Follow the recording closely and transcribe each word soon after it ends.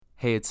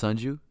Hey, it's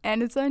Sanju.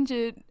 And it's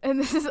Sanjit, and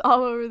this is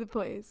all over the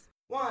place.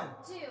 1,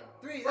 2,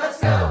 3, let's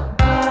go!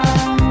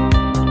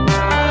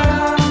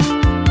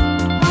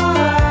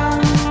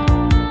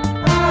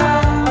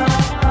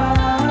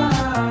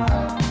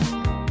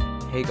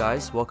 Hey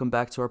guys, welcome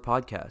back to our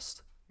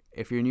podcast.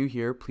 If you're new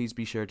here, please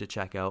be sure to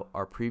check out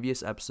our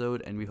previous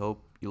episode, and we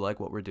hope you like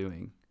what we're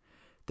doing.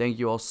 Thank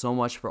you all so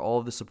much for all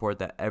of the support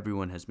that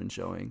everyone has been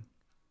showing.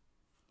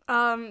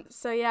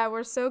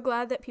 We're so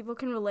glad that people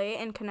can relate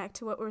and connect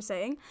to what we're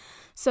saying.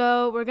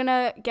 So we're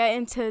gonna get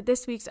into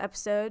this week's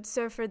episode.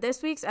 So for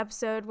this week's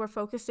episode, we're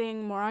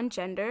focusing more on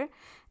gender.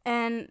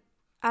 And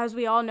as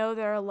we all know,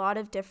 there are a lot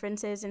of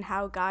differences in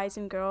how guys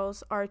and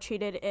girls are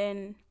treated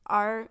in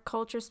our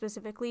culture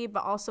specifically,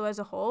 but also as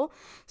a whole.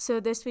 So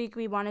this week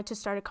we wanted to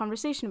start a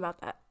conversation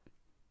about that.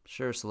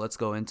 Sure, so let's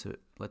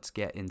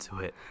get into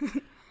it.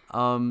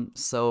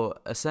 So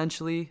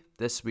essentially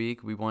this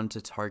week we wanted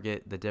to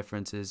target the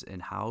differences in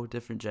how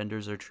different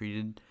genders are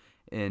treated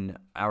in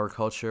our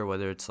culture,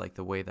 whether it's like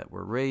the way that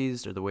we're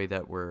raised or the way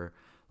that we're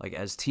like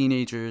as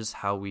teenagers,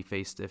 how we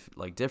face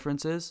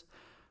differences.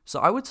 So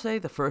I would say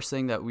the first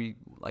thing that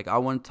I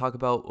want to talk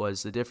about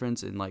was the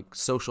difference in like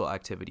social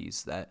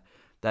activities that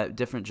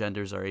different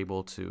genders are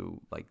able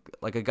to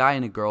like a guy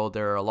and a girl.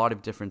 There are a lot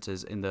of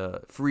differences in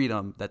the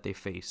freedom that they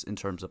face in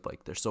terms of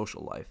like their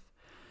social life.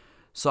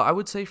 So I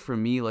would say for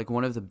me, like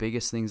one of the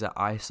biggest things that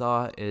I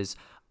saw is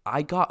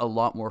I got a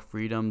lot more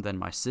freedom than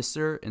my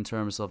sister in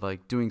terms of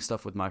like doing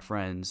stuff with my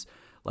friends.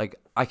 Like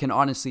I can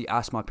honestly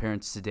ask my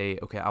parents today,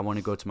 okay, I want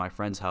to go to my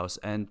friend's house,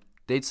 and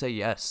they'd say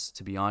yes,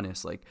 to be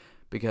honest, like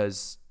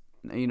because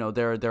you know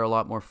they're a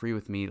lot more free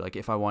with me. Like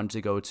if I wanted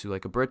to go to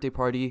like a birthday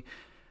party,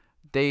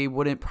 they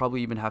wouldn't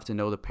probably even have to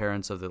know the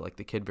parents of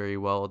the kid very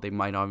well. They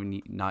might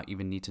not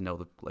even need to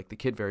know the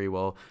kid very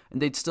well,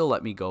 and they'd still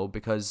let me go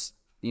because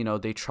you know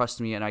they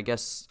trust me. And I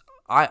guess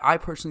I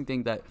personally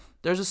think that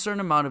there's a certain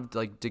amount of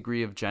like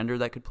degree of gender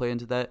that could play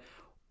into that,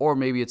 or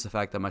maybe it's the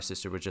fact that my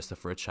sister was just a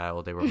first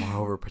child. They were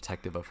more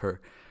overprotective of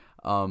her.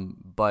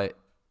 But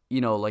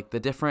you know, like the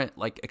different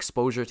like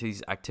exposure to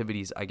these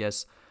activities, I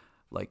guess,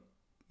 like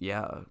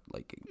yeah,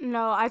 like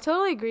No, I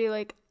totally agree.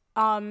 Like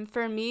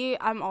for me,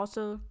 I'm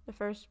also the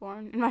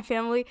firstborn in my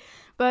family,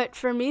 but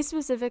for me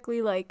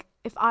specifically, like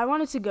if I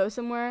wanted to go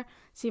somewhere,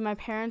 my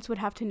parents would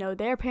have to know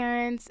their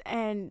parents,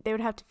 and they would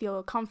have to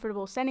feel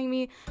comfortable sending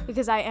me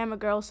because I am a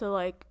girl. So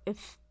like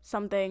if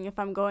I'm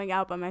going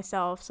out by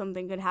myself,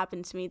 something could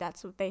happen to me.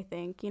 That's what they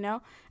think, you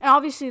know? And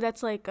obviously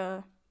that's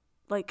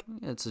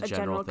it's a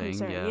general thing,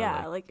 concern.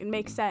 yeah, it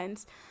makes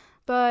sense.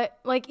 But,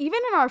 like, even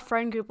in our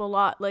friend group a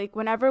lot, like,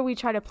 whenever we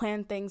try to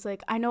plan things,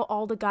 like, I know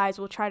all the guys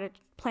will try to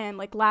plan,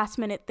 like,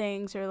 last-minute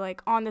things or,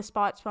 like,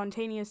 on-the-spot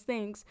spontaneous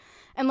things.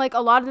 And, like, a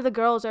lot of the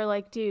girls are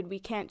like, dude, we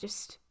can't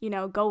just, you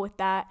know, go with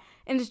that.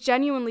 And it's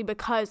genuinely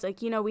because,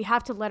 like, you know, we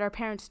have to let our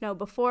parents know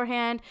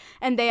beforehand,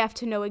 and they have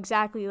to know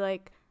exactly,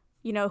 like,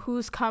 you know,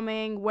 who's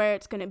coming, where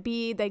it's going to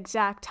be, the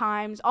exact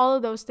times, all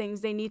of those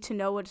things. They need to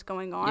know what's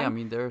going on. Yeah, I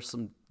mean, there are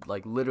some,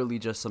 like, literally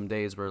just some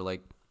days where,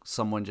 like,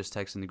 someone just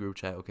texts in the group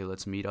chat, okay,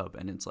 let's meet up,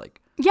 and it's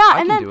like, yeah, I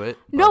and can then do it.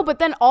 but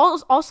then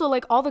also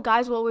like all the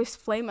guys will always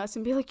flame us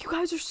and be like, you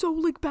guys are so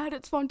like bad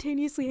at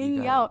spontaneously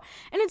hanging out,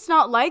 and it's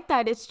not like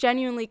that. It's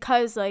genuinely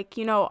because like,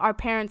 you know, our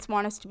parents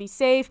want us to be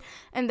safe,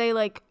 and they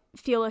like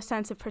feel a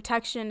sense of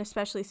protection,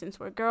 especially since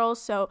we're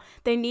girls. So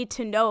they need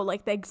to know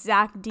like the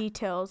exact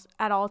details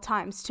at all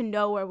times to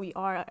know where we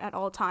are at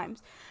all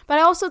times. But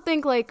I also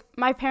think like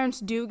my parents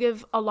do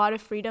give a lot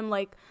of freedom,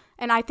 like.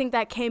 And I think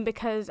that came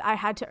because I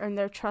had to earn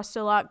their trust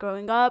a lot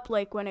growing up,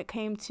 like when it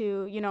came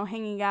to, you know,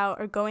 hanging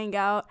out or going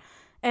out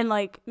and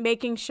like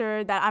making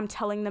sure that I'm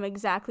telling them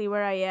exactly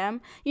where I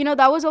am. You know,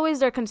 that was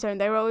always their concern.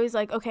 They were always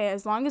like, okay,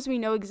 as long as we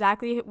know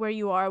exactly where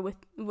you are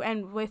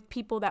with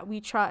people that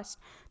we trust,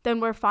 then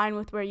we're fine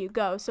with where you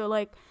go. So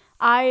like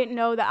I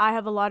know that I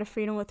have a lot of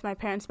freedom with my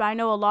parents, but I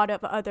know a lot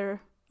of other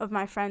of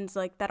my friends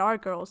like that are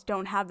girls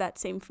don't have that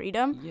same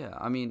freedom. Yeah,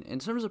 I mean, in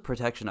terms of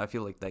protection, I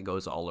feel like that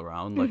goes all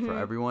around, like for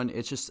everyone.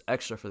 It's just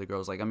extra for the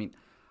girls. Like, I mean,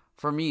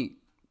 for me,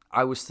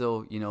 I was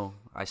still, you know,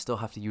 I still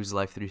have to use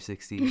Life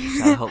 360.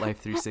 Shout out Life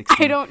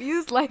 360. I don't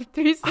use Life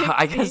 360.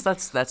 I guess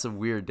that's a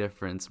weird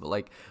difference, but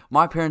like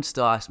my parents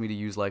still ask me to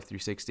use Life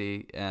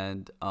 360,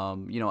 and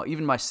you know,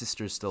 even my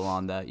sister's still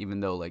on that,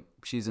 even though like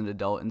she's an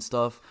adult and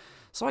stuff.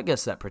 So I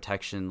guess that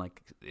protection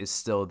like is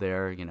still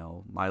there, you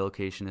know, my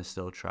location is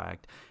still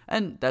tracked.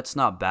 And that's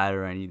not bad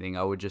or anything.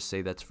 I would just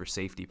say that's for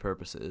safety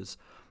purposes.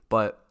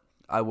 But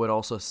I would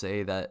also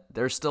say that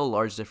there's still a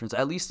large difference.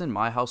 At least in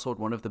my household,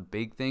 one of the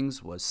big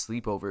things was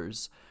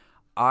sleepovers.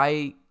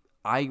 I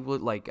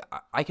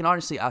can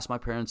honestly ask my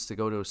parents to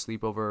go to a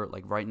sleepover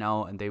like right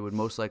now, and they would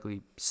most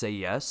likely say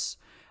yes,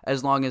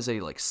 as long as they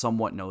like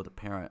somewhat know the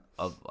parent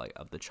of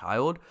the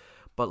child.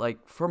 But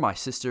like for my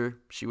sister,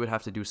 she would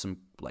have to do some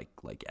like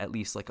at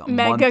least like a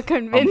month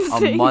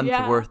convincing, a month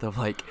yeah. worth of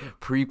like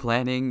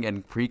pre-planning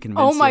and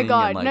pre-convincing. Oh my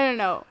god, and,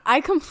 no.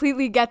 I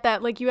completely get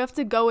that. Like you have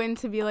to go in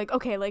to be like,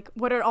 okay, like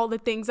what are all the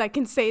things I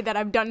can say that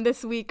I've done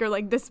this week or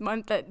like this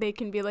month that they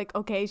can be like,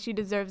 okay, she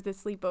deserves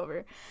this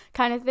sleepover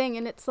kind of thing.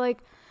 And it's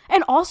like,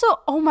 And also,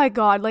 oh my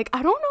God, like,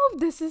 I don't know if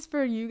this is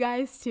for you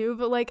guys too,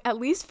 but like, at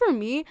least for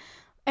me,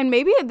 and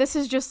maybe this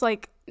is just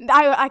like,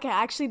 I can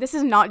actually, this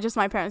is not just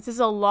my parents. This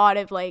is a lot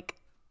of like,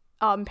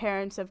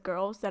 parents of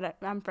girls that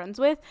I'm friends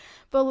with.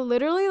 But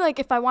literally, like,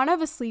 if I want to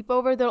have a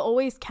sleepover, they'll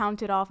always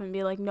count it off and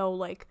be like, no,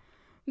 like,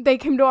 they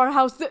came to our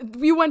house.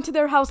 We went to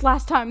their house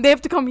last time. They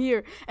have to come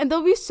here. And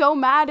they'll be so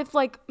mad if,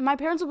 like, my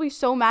parents will be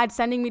so mad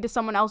sending me to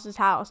someone else's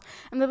house.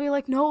 And they'll be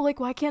like, no, like,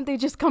 why can't they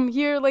just come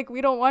here? Like,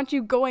 we don't want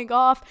you going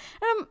off.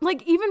 And I'm,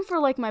 like, even for,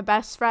 like, my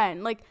best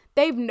friend, like,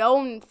 they've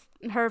known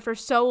her for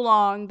so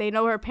long. They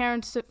know her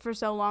parents for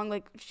so long.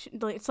 Like,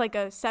 it's like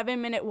a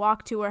 7-minute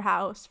walk to her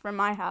house from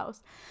my house.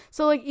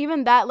 So, like,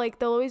 even that, like,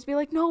 they'll always be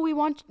like, no, we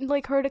want,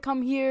 like, her to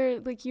come here,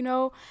 like, you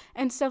know,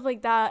 and stuff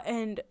like that.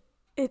 And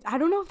I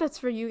don't know if that's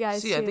for you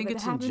guys. See, too, I think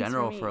it's in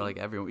general for like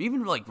everyone,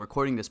 even like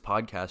recording this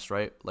podcast,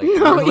 right? Like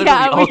No, we're literally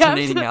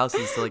alternating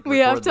houses to like we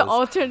record have to this.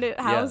 alternate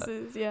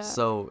houses. Yeah.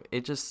 So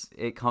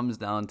it comes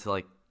down to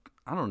like,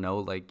 I don't know,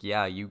 like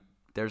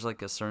there's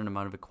like a certain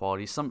amount of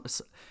equality.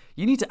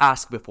 You need to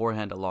ask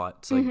beforehand a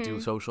lot to like do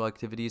social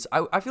activities.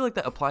 I feel like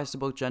that applies to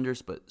both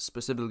genders, but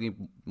specifically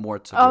more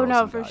to girls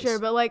no, and for guys. sure.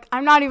 But like,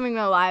 I'm not even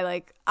gonna lie.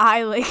 Like,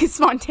 I like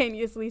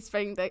spontaneously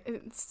spring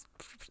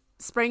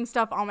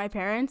stuff on my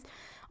parents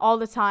all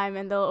the time,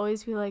 and they'll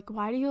always be like,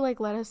 why do you like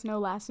let us know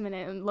last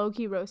minute, and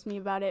low-key roast me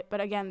about it.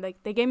 But again,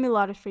 like, they gave me a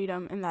lot of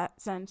freedom in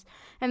that sense,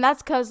 and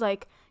that's because,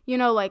 like, you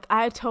know, like,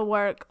 I had to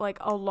work like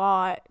a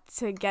lot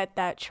to get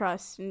that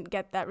trust and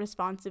get that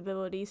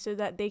responsibility so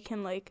that they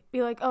can like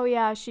be like, oh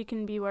yeah, she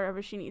can be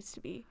wherever she needs to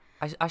be.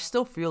 I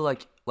still feel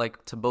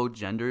like to both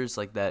genders,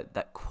 like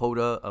that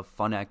quota of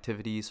fun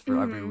activities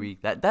for every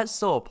week, that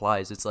still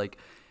applies. It's like,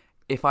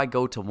 if I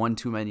go to one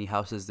too many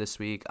houses this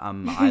week,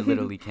 I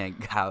literally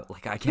can't have,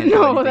 like, I can't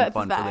do anything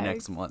fun for the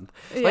next month.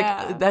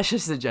 Yeah. Like, that's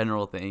just a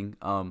general thing.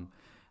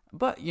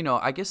 But, you know,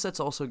 I guess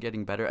that's also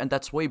getting better. And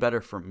that's way better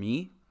for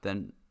me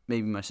than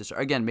maybe my sister.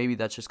 Again, maybe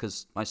that's just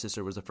because my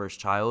sister was the first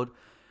child.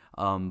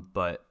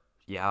 But,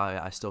 yeah,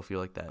 I still feel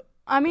like that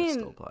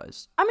still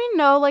applies. I mean,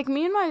 no, like,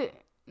 me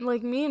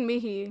and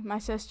Mihi, my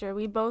sister,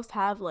 we both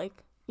have,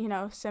 like, you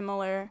know,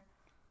 similar...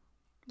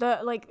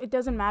 it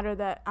doesn't matter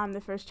that I'm the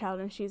first child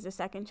and she's the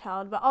second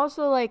child, but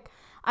also, like,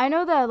 I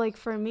know that, like,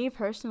 for me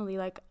personally,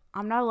 like,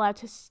 I'm not allowed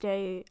to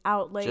stay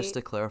out late. Just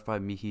to clarify,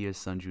 Mihi is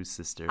Sanju's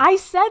sister. I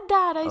said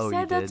that. I Oh,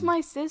 said you that's did?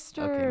 my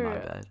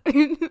sister.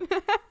 Okay, my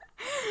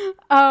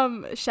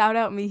bad. Shout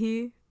out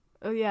Mihi.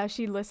 Oh yeah,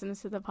 she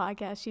listens to the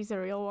podcast. She's a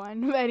real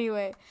one. But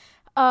anyway,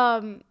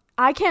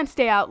 I can't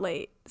stay out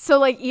late. So,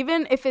 like,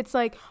 even if it's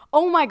like,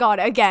 oh my God,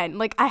 again,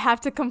 like, I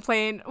have to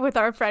complain with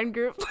our friend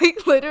group.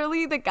 Like,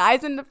 literally, the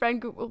guys in the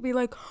friend group will be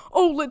like,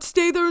 oh, let's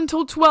stay there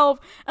until 12.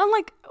 And I'm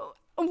like,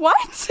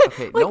 what?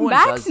 Okay, like, no one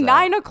max does that.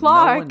 9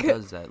 o'clock. No one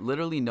does that.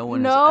 Literally, no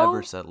one has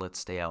ever said, let's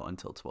stay out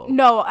until 12.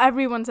 No,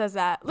 everyone says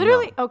that.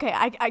 Literally, No. okay,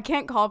 I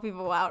can't call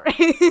people out,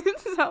 right?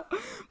 So,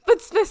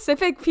 but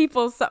specific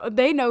people, so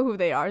they know who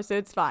they are, so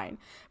it's fine.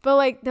 But,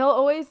 like, they'll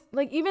always,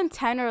 like, even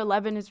 10 or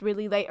 11 is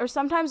really late. Or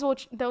sometimes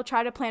they'll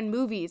try to plan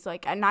movies,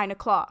 like, at 9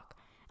 o'clock.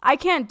 I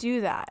can't do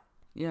that.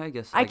 Yeah, I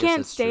guess I can't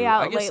that's stay true.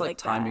 out I guess, late like, like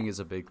that. timing is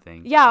a big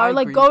thing. Yeah, I or,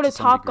 like, agree go to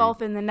some Top degree.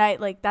 Golf in the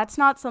night. Like, that's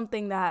not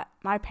something that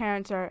my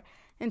parents are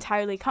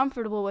entirely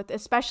comfortable with,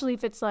 especially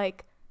if it's,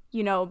 like,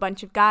 you know, a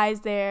bunch of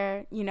guys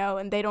there, you know,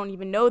 and they don't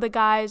even know the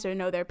guys or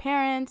know their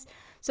parents.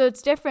 So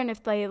it's different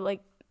if they,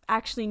 like,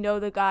 actually know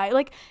the guy.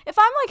 Like, if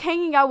I'm, like,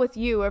 hanging out with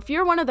you, or if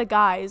you're one of the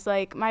guys,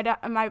 like, my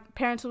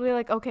parents will be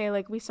like, okay,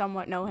 like, we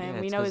somewhat know him.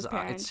 Yeah, we it's know his 'cause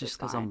parents. it's just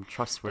because fine. I'm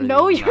trustworthy.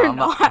 No, you know? you're I'm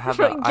not. I have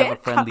a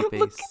Forget friendly that.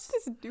 Look face. at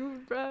this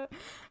dude, bro.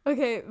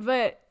 Okay,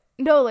 but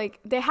no, like,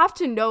 they have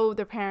to know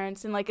their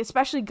parents, and, like,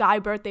 especially guy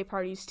birthday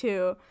parties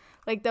too.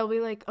 Like, they'll be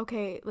like,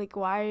 okay, like,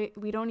 why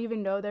we don't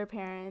even know their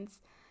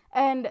parents.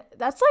 And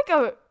that's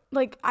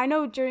like I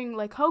know during,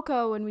 like,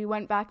 Hoko, when we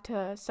went back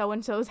to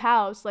so-and-so's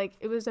house, like,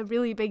 it was a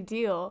really big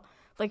deal,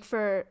 like,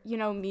 for, you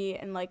know, me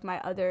and, like, my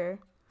other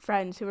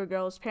friends who were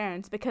girls'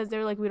 parents, because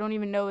they're like, we don't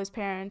even know his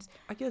parents.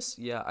 I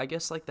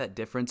guess like that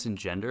difference in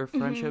gender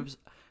friendships,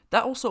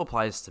 that also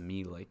applies to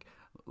me. Like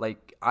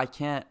I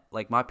can't,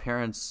 like, my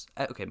parents,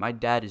 okay, my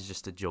dad is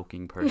just a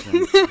joking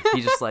person.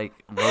 He just, like,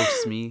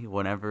 roasts me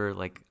whenever,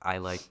 like, I,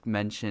 like,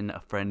 mention a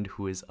friend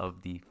who is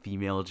of the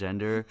female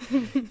gender.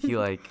 He,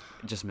 like,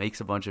 just makes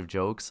a bunch of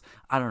jokes.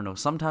 I don't know,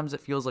 sometimes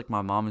it feels like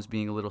my mom is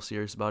being a little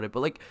serious about it,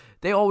 but, like,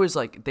 they always,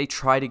 like, they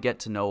try to get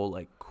to know,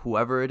 like,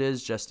 whoever it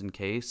is just in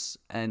case,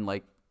 and,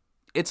 like,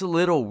 it's a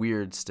little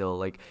weird still.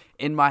 Like,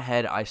 in my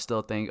head, I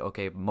still think,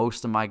 okay,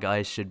 most of my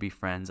guys should be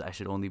friends. I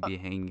should only be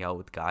hanging out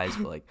with guys.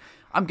 But, like,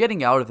 I'm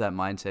getting out of that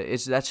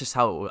mindset. That's just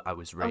how I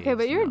was raised. Okay,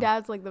 but your you know?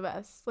 dad's, like, the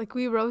best. Like,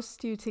 we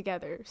roast you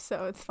together,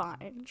 so it's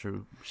fine.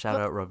 True. Shout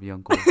out Ravi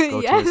Uncle.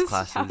 Go to his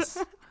classes.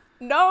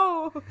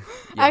 No. Yes.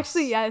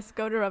 Actually, yes,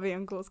 go to Ravi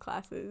Uncle's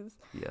classes.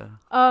 Yeah.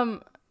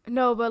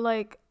 No, but,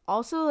 like,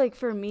 also, like,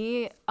 for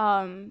me,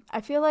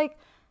 I feel like,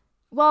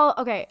 well,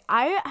 okay,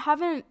 I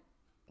haven't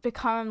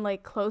become,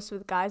 like, close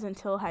with guys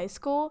until high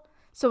school.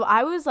 So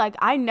I was like,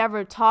 I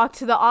never talked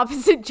to the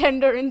opposite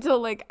gender until,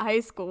 like,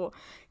 high school,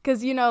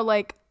 because, you know,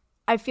 like,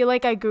 I feel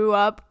like I grew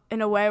up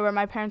in a way where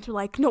my parents were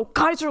like, no,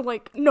 guys are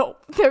like, no,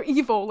 they're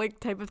evil, like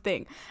type of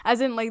thing.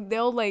 As in like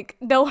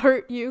they'll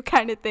hurt you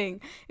kind of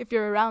thing if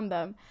you're around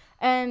them.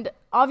 And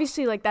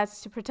obviously like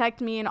that's to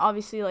protect me and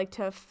obviously like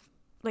to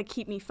like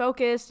keep me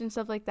focused and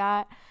stuff like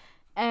that.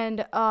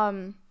 And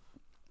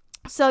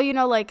so, you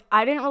know, like,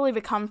 I didn't really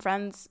become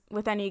friends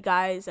with any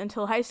guys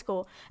until high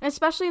school. And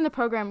especially in the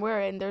program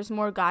we're in, there's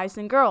more guys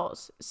than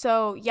girls.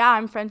 So, yeah,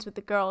 I'm friends with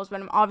the girls, but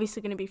I'm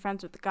obviously going to be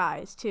friends with the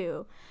guys,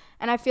 too.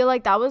 And I feel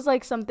like that was,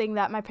 like, something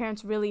that my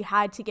parents really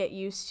had to get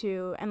used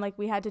to. And, like,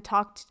 we had to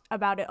talk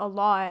about it a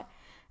lot.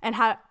 And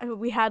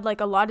we had,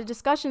 like, a lot of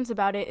discussions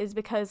about it is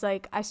because,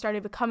 like, I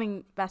started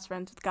becoming best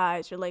friends with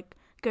guys or, like,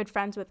 good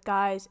friends with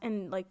guys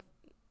and, like,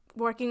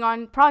 working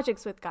on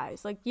projects with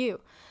guys like you.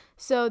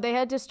 So they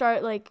had to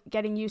start like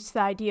getting used to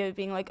the idea of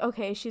being like,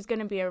 okay, she's going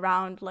to be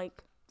around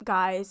like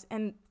guys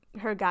and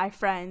her guy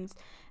friends,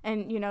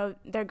 and you know,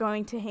 they're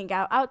going to hang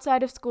out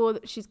outside of school.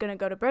 She's going to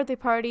go to birthday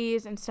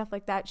parties and stuff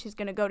like that. She's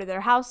going to go to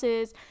their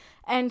houses.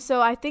 And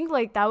so I think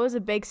like that was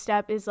a big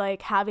step, is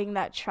like having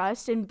that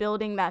trust and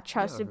building that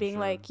trust of being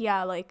like,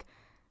 yeah, like,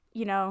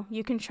 you know,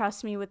 you can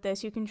trust me with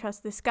this. You can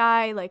trust this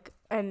guy, like,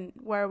 and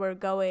where we're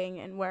going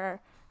and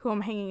who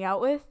I'm hanging out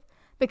with.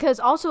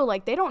 Because also,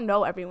 like, they don't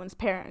know everyone's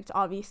parents,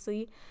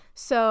 obviously.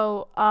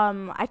 So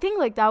I think,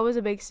 like, that was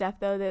a big step,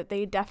 though, that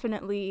they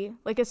definitely,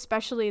 like,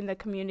 especially in the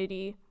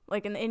community,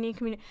 like, in the Indian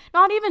community,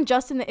 not even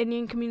just in the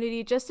Indian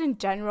community, just in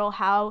general,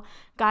 how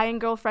guy and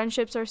girl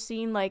friendships are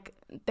seen, like,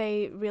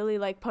 they really,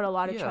 like, put a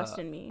lot of trust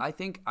in me. I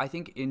think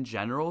in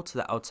general, to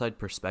the outside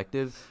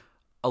perspective,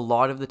 a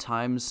lot of the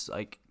times,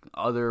 like,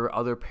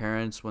 other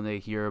parents, when they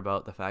hear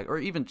about the fact, or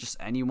even just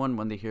anyone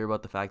when they hear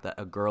about the fact that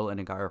a girl and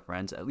a guy are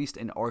friends, at least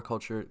in our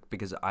culture,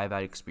 because I've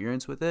had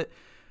experience with it,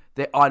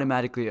 they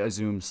automatically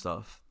assume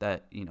stuff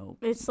that, you know,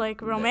 it's like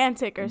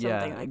romantic or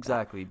something like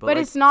exactly. that. But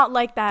it's not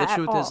like that the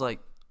truth at all. is, like,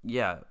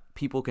 yeah,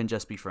 people can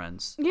just be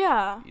friends.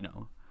 Yeah. You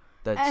know,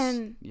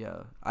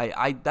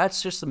 I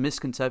that's just a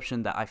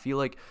misconception that I feel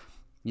like,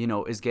 you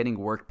know, is getting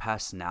worked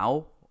past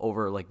now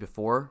over like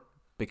before,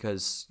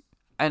 because.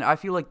 And I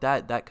feel like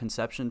that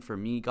conception for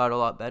me got a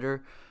lot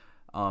better,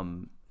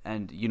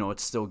 and you know,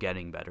 it's still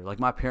getting better. Like,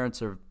 my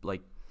parents are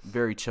like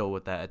very chill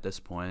with that at this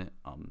point.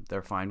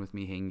 They're fine with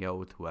me hanging out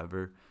with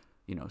whoever,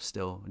 you know.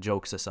 Still,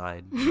 jokes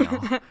aside, you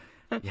know.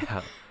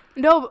 Yeah.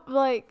 No,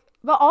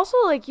 but also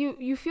like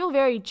you feel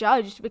very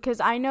judged, because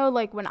I know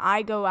like when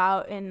I go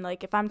out and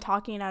like if I'm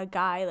talking to a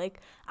guy, like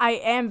I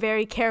am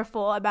very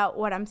careful about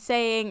what I'm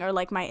saying or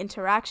like my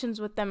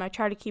interactions with them. I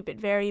try to keep it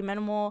very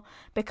minimal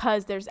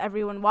because there's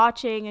everyone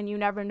watching and you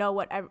never know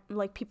what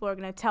like people are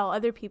going to tell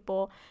other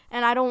people,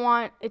 and I don't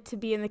want it to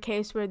be in the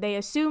case where they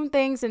assume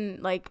things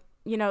and like,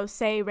 you know,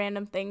 say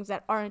random things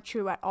that aren't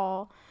true at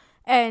all.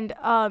 And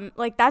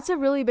like that's a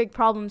really big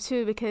problem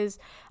too, because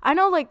I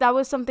know like that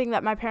was something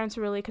that my parents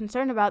were really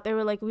concerned about. They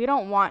were like, we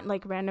don't want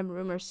like random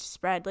rumors to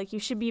spread. Like, you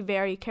should be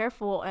very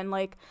careful and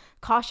like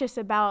cautious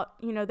about,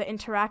 you know, the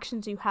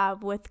interactions you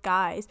have with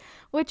guys,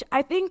 which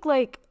I think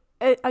like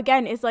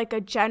again is like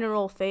a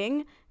general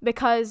thing,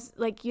 because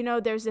like, you know,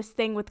 there's this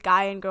thing with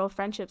guy and girl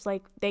friendships,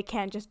 like they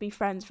can't just be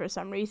friends for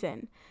some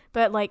reason,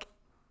 but like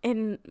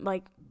in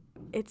like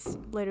it's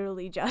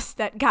literally just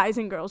that guys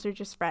and girls are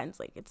just friends.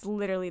 Like, it's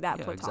literally that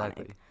platonic.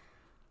 Exactly.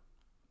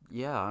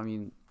 Yeah, I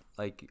mean,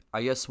 like,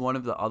 I guess one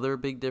of the other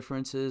big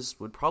differences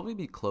would probably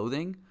be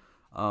clothing.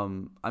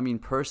 I mean,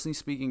 personally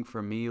speaking,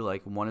 for me,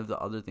 like, one of the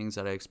other things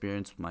that I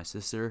experienced with my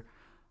sister,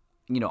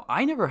 you know,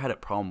 I never had a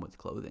problem with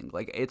clothing.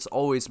 Like, it's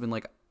always been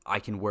like, I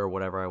can wear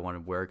whatever I want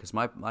to wear, because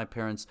my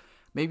parents,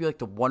 maybe like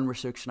the one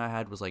restriction I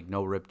had was like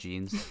no ripped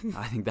jeans.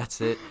 I think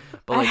that's it.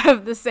 But like, I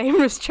have the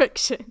same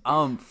restriction.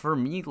 For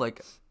me,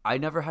 like, I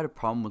never had a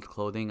problem with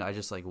clothing. I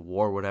just like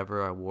wore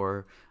whatever I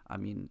wore. I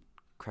mean,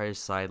 credit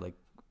aside, like,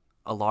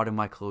 a lot of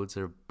my clothes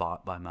are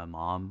bought by my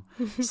mom.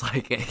 It's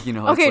like, you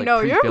know, okay, it's like no,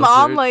 your pre-filtered.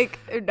 mom, like,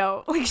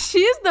 no, like, she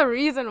is the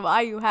reason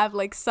why you have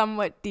like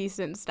somewhat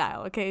decent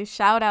style. Okay,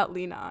 shout out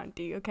Lena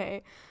Auntie.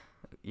 Okay.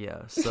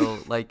 Yeah. So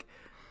like,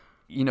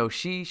 you know,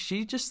 she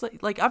just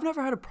like I've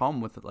never had a problem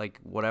with like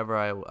whatever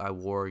I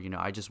wore. You know,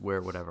 I just wear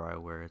whatever I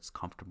wear. It's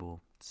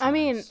comfortable. It's nice.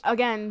 mean,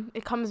 again,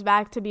 it comes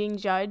back to being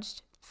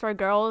judged. For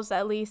girls,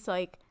 at least,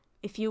 like,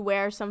 if you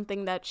wear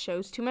something that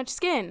shows too much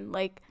skin,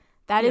 like,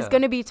 that is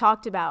going to be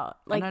talked about.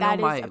 Like, that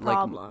is a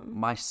problem. Like,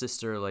 my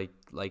sister,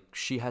 like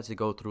she had to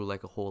go through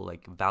like a whole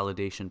like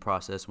validation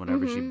process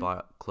whenever she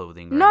bought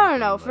clothing. Or No,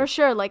 like, for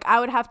sure. Like, I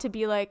would have to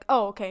be like,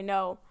 oh, okay,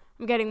 no,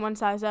 I'm getting one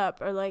size up,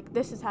 or like,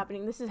 this is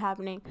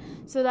happening,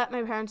 so that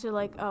my parents are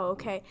like, oh,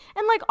 okay.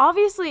 And like,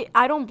 obviously,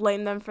 I don't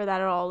blame them for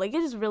that at all. Like,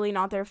 it is really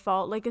not their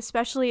fault. Like,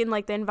 especially in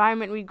like the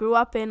environment we grew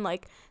up in,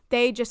 like,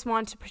 they just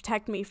want to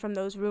protect me from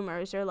those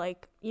rumors, or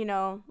like, you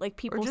know, like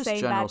people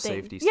saying bad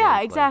things.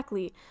 Yeah,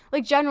 exactly.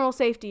 Like general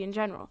safety in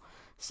general.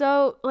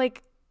 So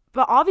like,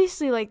 but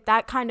obviously like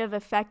that kind of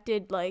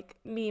affected like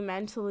me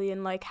mentally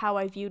and like how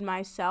I viewed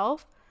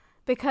myself,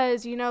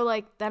 because, you know,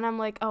 like then I'm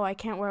like, oh, I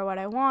can't wear what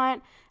I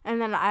want,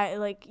 and then I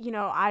like, you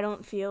know, I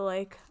don't feel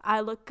like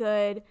I look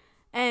good,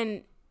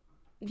 and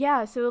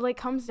yeah, so it like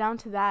comes down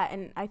to that.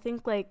 And I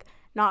think like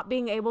not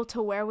being able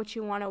to wear what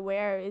you want to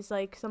wear is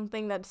like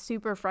something that's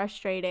super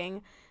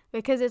frustrating,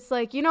 because it's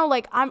like, you know,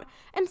 like and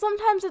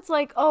sometimes it's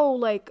like, oh,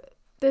 like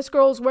this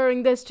girl's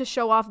wearing this to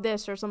show off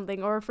this or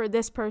something, or for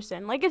this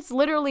person. Like, it's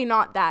literally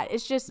not that.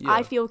 It's just, Yeah.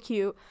 I feel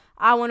cute,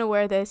 I want to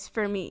wear this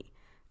for me.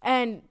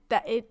 And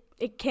that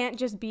it can't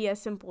just be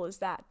as simple as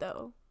that,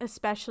 though,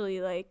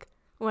 especially like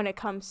when it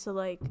comes to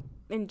like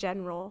in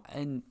general.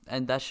 And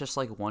that's just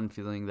like one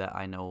feeling that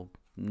I know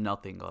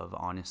nothing of,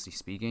 honestly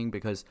speaking,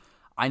 because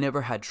I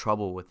never had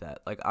trouble with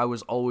that. Like, I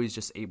was always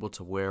just able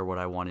to wear what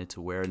I wanted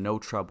to wear, no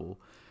trouble.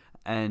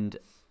 And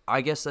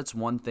I guess that's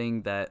one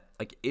thing that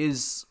like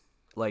is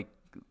like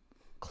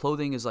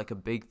clothing is like a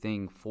big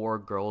thing for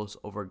girls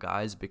over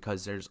guys,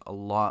 because there's a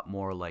lot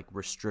more like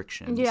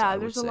restrictions. Yeah,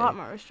 there's a lot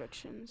more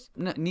restrictions.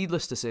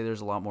 Needless to say,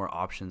 there's a lot more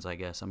options, I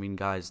guess. I mean,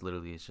 guys,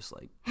 literally, it's just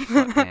like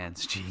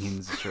sweatpants,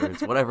 jeans,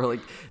 shirts, whatever. Like,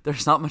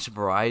 there's not much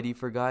variety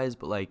for guys,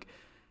 but like,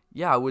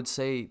 yeah, I would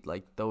say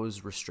like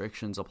those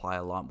restrictions apply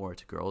a lot more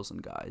to girls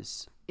and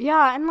guys.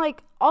 Yeah, and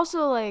like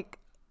also like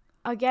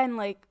again,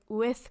 like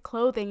with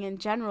clothing in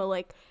general,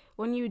 like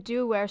when you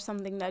do wear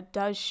something that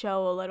does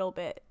show a little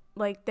bit,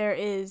 like there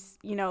is,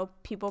 you know,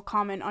 people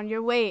comment on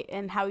your weight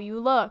and how you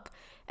look.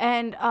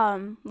 And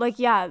like,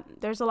 yeah,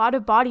 there's a lot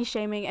of body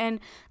shaming, and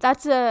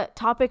that's a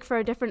topic for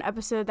a different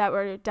episode that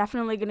we're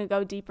definitely going to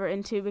go deeper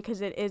into,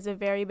 because it is a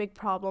very big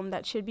problem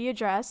that should be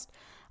addressed.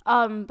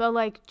 But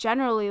like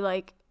generally,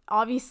 like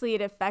obviously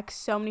it affects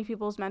so many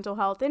people's mental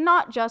health, and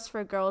not just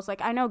for girls.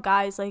 Like, I know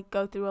guys like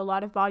go through a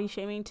lot of body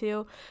shaming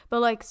too, but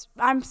like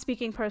I'm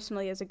speaking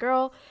personally as a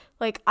girl.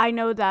 Like, I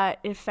know that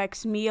it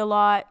affects me a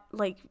lot,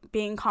 like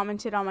being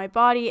commented on my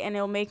body, and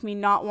it'll make me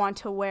not want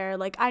to wear,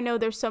 like, I know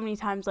there's so many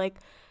times, like,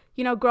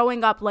 you know,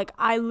 growing up, like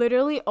I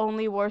literally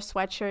only wore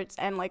sweatshirts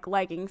and like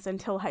leggings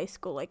until high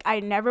school. Like, I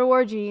never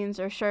wore jeans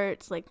or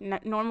shirts, like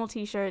normal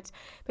t-shirts,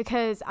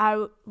 because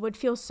I would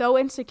feel so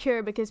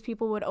insecure, because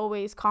people would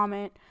always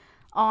comment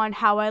on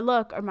how I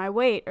look or my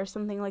weight or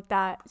something like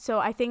that. So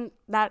I think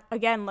that,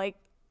 again, like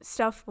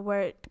stuff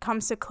where it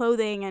comes to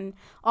clothing and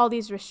all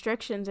these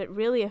restrictions, it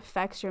really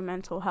affects your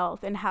mental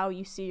health and how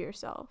you see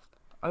yourself.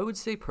 I would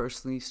say,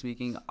 personally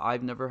speaking,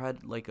 I've never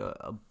had like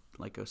a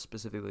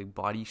specific like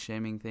body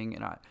shaming thing,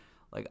 and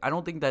I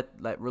don't think that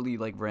really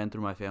like ran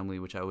through my family,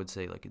 which I would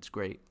say like it's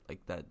great,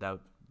 like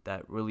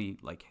that really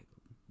like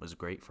was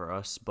great for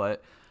us.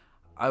 But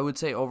I would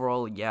say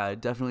overall, yeah, it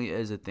definitely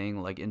is a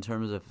thing, like in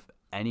terms of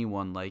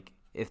anyone, like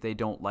if they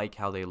don't like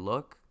how they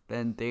look,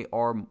 then they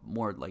are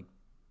more like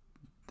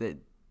that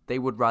they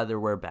would rather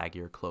wear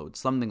baggier clothes,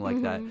 something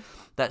like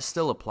that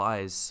still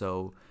applies.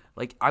 So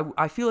like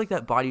I feel like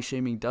that body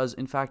shaming does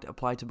in fact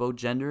apply to both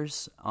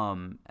genders,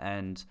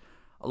 and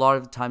a lot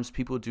of times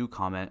people do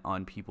comment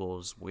on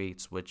people's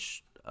weights,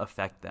 which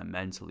affect them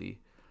mentally.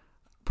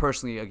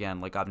 Personally, again,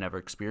 like I've never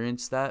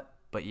experienced that,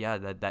 but yeah,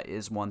 that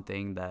is one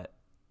thing that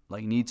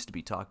like needs to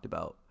be talked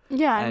about.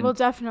 Yeah, and we'll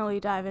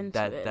definitely dive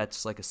into it.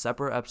 That's like a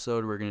separate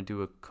episode. We're going to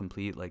do a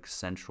complete like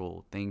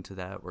central thing to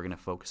that. We're going to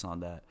focus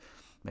on that.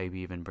 Maybe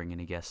even bring in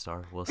a guest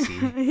star. We'll see.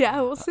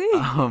 Yeah, we'll see.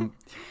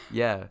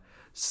 Yeah.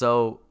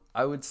 So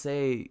I would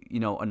say, you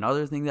know,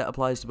 another thing that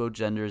applies to both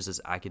genders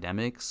is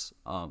academics.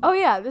 Oh,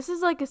 yeah, this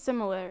is like a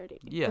similarity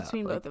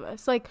between both of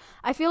us. Like,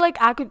 I feel like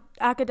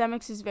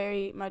academics is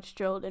very much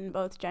drilled in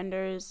both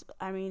genders.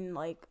 I mean,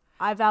 like,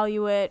 I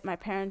value it. My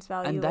parents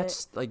value it.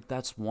 And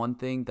that's one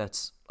thing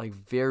that's like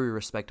very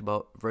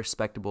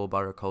respectable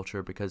about our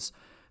culture, because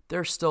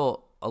there's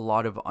still a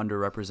lot of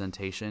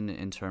underrepresentation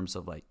in terms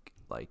of like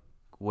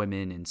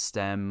women in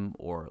STEM,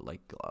 or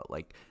like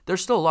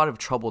there's still a lot of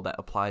trouble that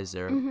applies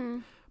there.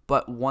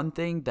 But one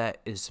thing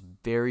that is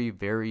very,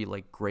 very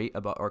like great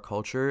about our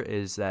culture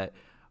is that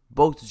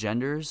both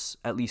genders,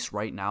 at least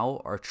right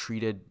now, are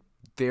treated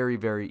very,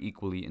 very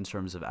equally in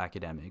terms of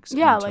academics,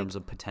 yeah, in terms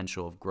of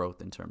potential of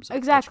growth, in terms of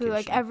exactly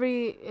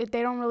education.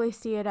 They don't really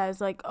see it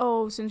as like,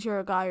 oh, since you're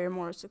a guy you're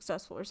more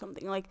successful or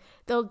something. Like,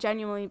 they'll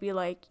genuinely be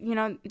like, you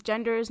know,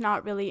 gender is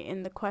not really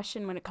in the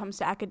question when it comes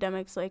to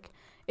academics. Like,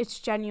 it's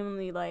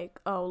genuinely like,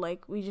 oh,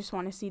 like we just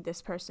want to see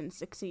this person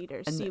succeed,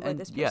 or see where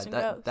this person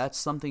goes. That's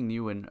something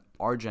new in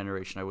our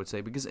generation, I would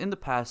say, because in the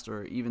past,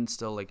 or even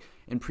still like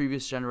in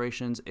previous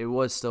generations, it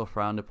was still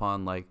frowned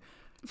upon, like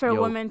for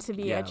women to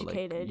be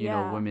educated. Like, you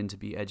know, women to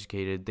be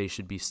educated, they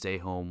should be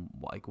stay-home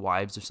like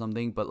wives or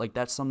something. But like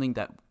that's something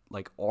that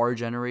like our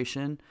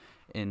generation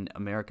in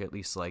America, at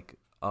least, like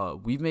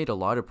we've made a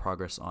lot of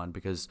progress on,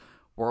 because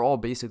we're all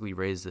basically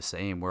raised the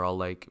same. We're all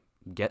like,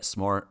 get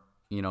smart.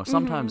 You know,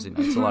 sometimes you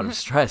know, it's a lot of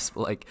stress,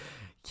 but like,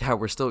 yeah,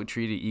 we're still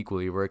treated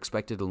equally. We're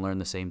expected to learn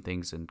the same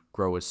things and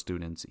grow as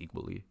students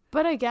equally.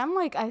 But again,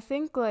 like, I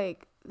think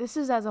like this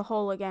is as a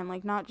whole, again,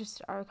 like not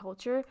just our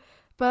culture,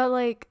 but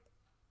like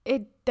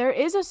there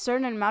is a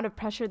certain amount of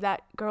pressure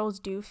that girls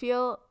do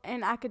feel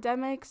in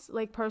academics,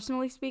 like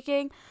personally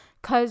speaking,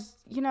 because,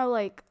 you know,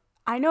 like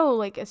I know,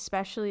 like,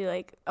 especially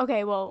like,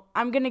 okay, well,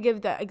 I'm going to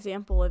give the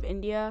example of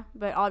India,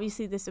 but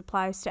obviously this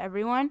applies to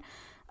everyone.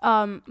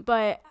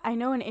 But I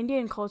know in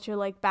Indian culture,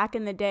 like back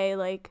in the day,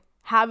 like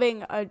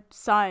having a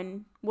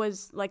son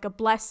was like a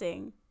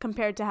blessing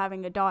compared to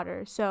having a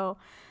daughter. So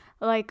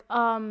like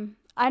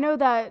I know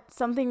that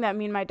something that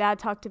me and my dad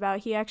talked about,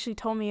 he actually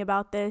told me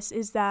about this,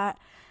 is that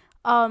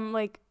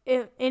like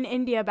in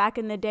India back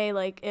in the day,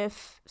 like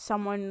if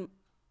someone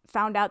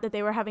found out that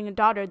they were having a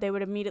daughter, they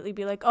would immediately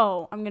be like,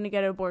 oh, I'm gonna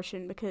get an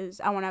abortion because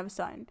I want to have a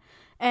son.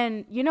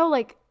 And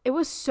like it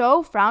was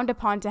so frowned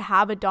upon to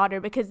have a daughter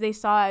because they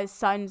saw as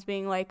sons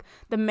being like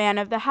the man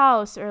of the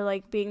house, or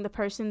like being the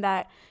person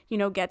that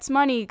gets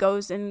money,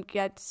 goes and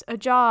gets a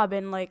job,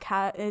 and like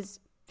is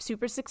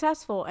super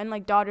successful, and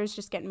like daughters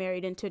just get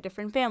married into a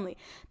different family.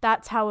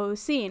 That's how it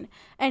was seen.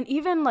 And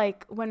even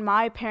like when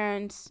my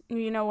parents,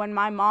 when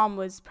my mom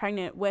was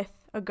pregnant with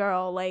a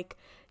girl, like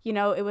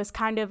it was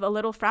kind of a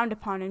little frowned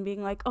upon and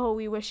being like, oh,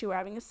 we wish you were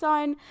having a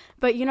son.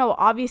 But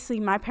obviously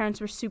my parents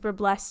were super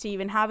blessed to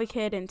even have a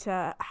kid and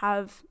to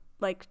have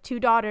like 2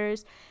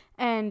 daughters.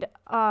 And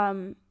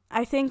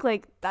I think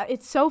like that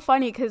it's so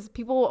funny because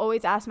people will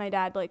always ask my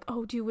dad like,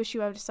 oh, do you wish you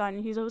had a son?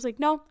 And he's always like,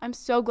 no, I'm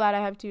so glad I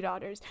have 2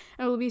 daughters,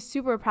 and we'll be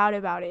super proud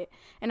about it.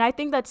 And I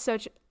think that's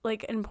such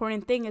like an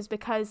important thing, is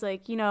because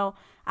like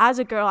as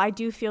a girl, I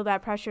do feel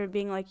that pressure of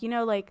being like,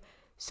 like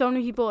so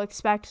many people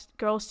expect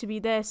girls to be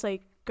this,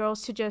 like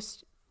girls to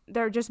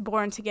they're just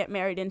born to get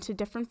married into a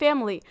different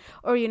family,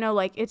 or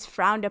like it's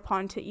frowned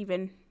upon to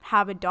even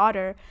have a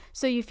daughter.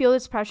 So you feel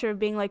this pressure of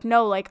being like,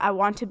 no, like I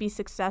want to be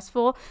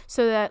successful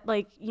so that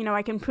like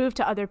I can prove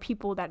to other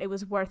people that it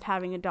was worth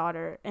having a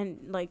daughter, and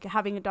like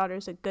having a daughter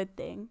is a good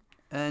thing.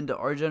 And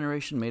our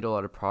generation made a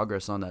lot of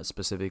progress on that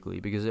specifically,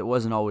 because it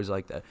wasn't always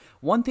like that.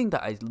 One thing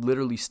that I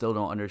literally still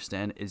don't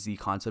understand is the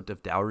concept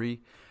of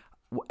dowry.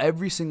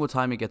 Every single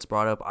time it gets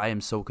brought up, I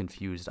am so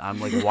confused. I'm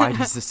like, why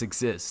does this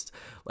exist?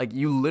 Like,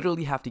 you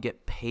literally have to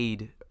get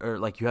paid, or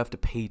like you have to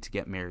pay to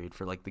get married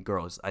for like the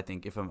girls. I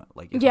think if I'm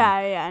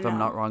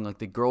not wrong, like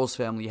the girl's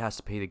family has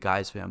to pay the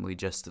guy's family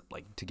just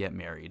to get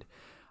married.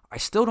 I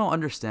still don't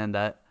understand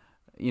that.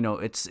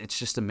 It's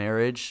just a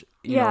marriage.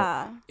 You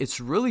know,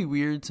 it's really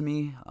weird to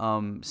me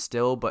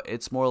still, but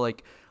it's more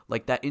like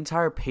that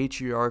entire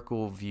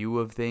patriarchal view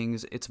of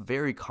things. It's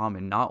very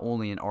common, not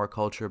only in our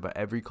culture but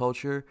every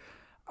culture,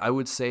 I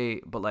would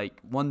say. But like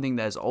one thing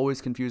that has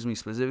always confused me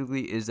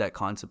specifically is that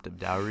concept of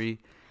dowry.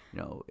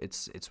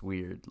 It's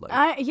weird. Like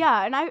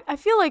and I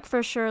feel like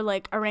for sure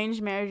like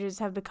arranged marriages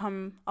have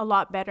become a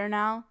lot better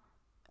now.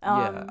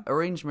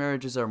 Arranged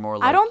marriages are more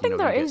like, I don't think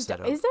there is. Is there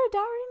a dowry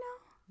now?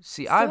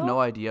 See, still? I have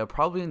no idea.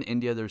 Probably in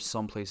India, there's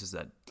some places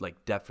that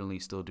like definitely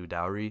still do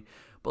dowry,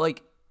 but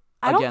like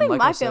I don't think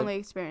my family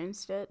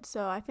experienced it,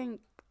 so I think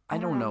I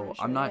don't know.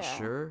 I'm not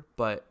sure,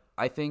 but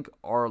I think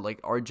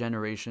our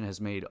generation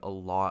has made a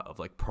lot of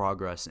like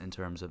progress in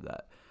terms of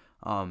that.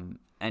 And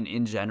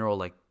in general,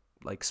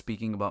 like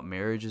speaking about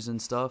marriages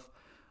and stuff,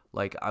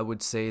 like I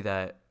would say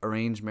that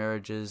arranged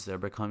marriages, they're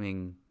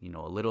becoming,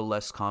 a little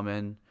less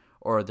common,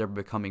 or they're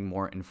becoming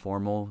more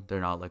informal.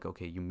 They're not like,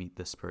 okay, you meet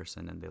this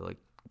person and they like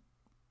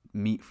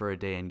meet for a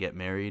day and get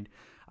married.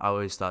 I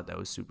always thought that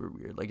was super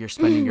weird. Like, you're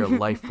spending your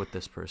life with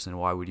this person.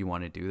 Why would you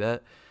want to do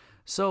that?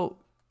 So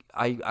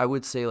I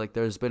would say like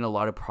there's been a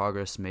lot of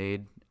progress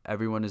made.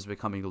 Everyone is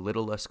becoming a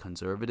little less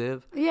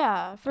conservative.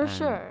 Yeah, for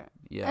sure.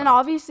 Yeah. And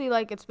obviously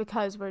like it's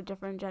because we're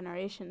different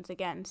generations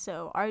again.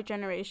 So our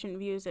generation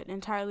views it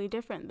entirely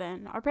different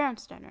than our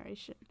parents'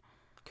 generation.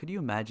 Could you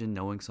imagine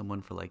knowing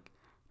someone for like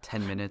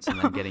 10 minutes and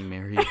then getting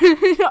married?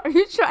 Are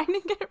you trying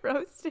to get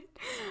roasted?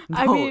 No,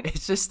 I mean,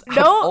 it's just I've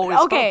always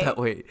felt that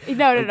way.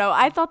 No.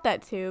 I thought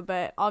that too,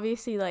 but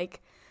obviously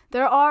like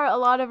there are a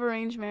lot of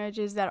arranged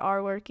marriages that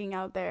are working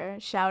out there.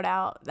 Shout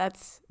out.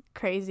 That's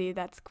crazy.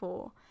 That's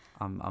cool.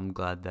 I'm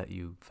glad that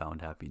you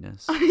found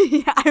happiness.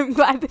 Yeah, I'm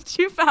glad that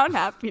you found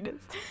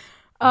happiness.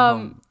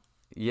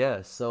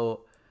 Yeah,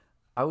 so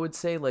I would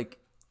say like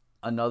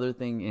another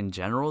thing in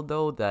general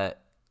though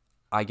that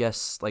I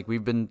guess like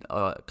we've been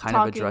kind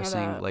of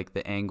addressing like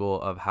the angle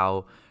of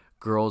how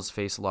girls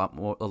face a lot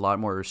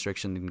more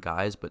restriction than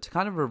guys, but to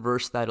kind of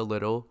reverse that a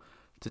little,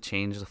 to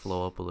change the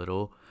flow up a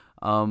little,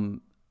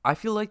 I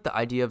feel like the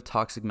idea of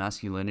toxic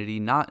masculinity,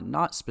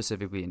 not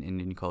specifically in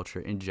Indian culture,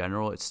 in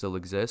general, it still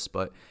exists,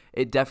 but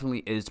it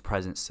definitely is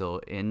present still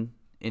in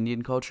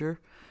Indian culture.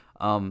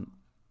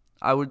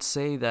 I would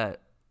say that,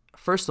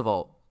 first of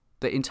all,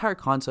 the entire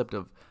concept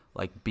of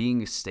like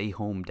being a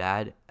stay-home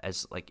dad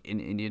as like in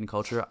Indian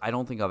culture, I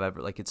don't think I've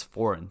ever, like, it's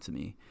foreign to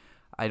me.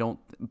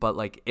 But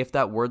like if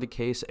that were the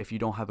case, if you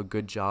don't have a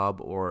good job,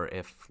 or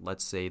if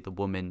let's say the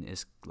woman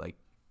is like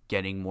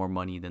getting more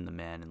money than the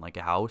man in like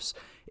a house,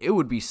 it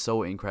would be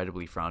so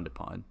incredibly frowned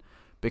upon,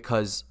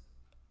 because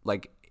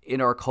like in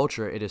our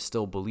culture it is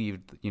still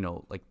believed,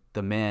 like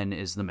the man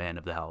is the man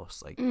of the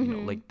house, like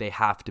like they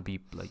have to be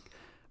like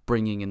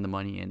bringing in the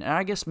money in. And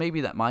I guess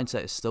maybe that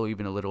mindset is still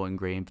even a little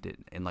ingrained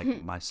in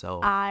like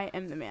myself. I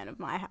am the man of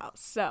my house,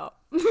 so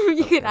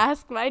you can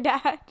ask my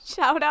dad.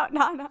 Shout out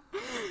Nana.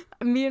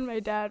 Me and my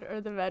dad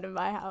are the men of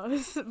my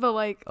house, but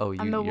like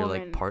I'm the you're woman.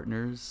 Like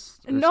partners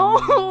or no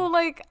something?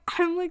 Like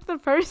I'm like the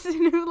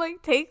person who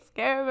like takes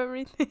care of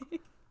everything.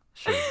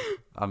 Sure.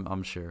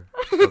 I'm sure.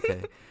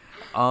 Okay.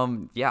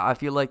 Yeah, I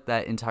feel like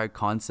that entire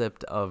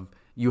concept of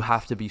you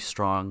have to be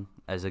strong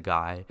as a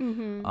guy.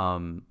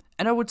 And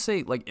I would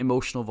say like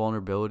emotional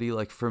vulnerability,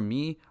 like for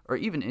me, or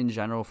even in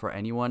general for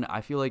anyone,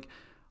 I feel like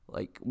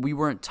we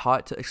weren't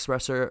taught to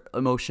express our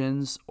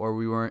emotions, or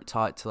we weren't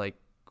taught to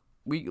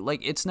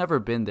it's never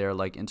been there,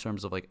 like in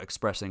terms of like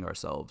expressing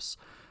ourselves.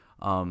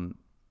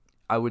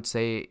 I would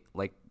say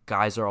like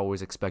guys are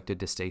always expected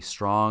to stay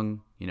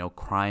strong,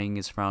 crying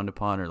is frowned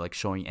upon, or like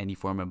showing any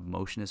form of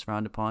emotion is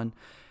frowned upon.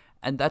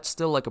 And that's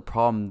still like a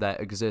problem that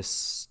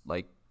exists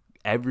like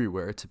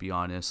everywhere, to be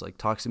honest. Like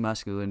toxic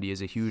masculinity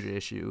is a huge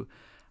issue.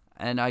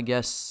 And I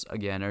guess,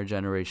 again, our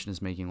generation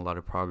is making a lot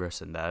of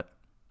progress in that,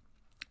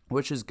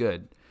 which is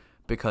good,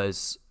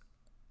 because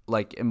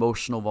like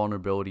emotional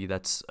vulnerability,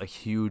 that's a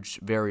huge,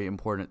 very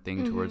important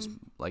thing towards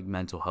like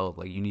mental health.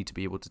 Like you need to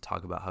be able to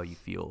talk about how you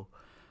feel.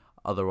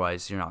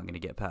 Otherwise, you're not going to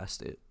get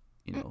past it,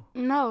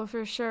 No,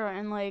 for sure.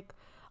 And like,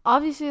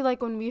 obviously,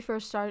 like when we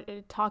first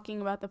started talking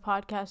about the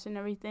podcast and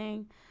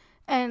everything,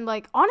 and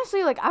like,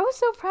 honestly, like I was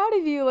so proud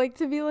of you, like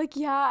to be like,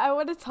 yeah, I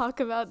want to talk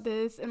about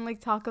this and like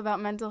talk about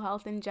mental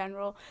health in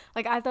general.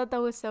 Like I thought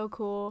that was so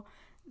cool.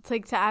 It's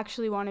like to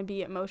actually want to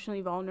be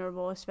emotionally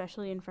vulnerable,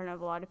 especially in front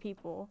of a lot of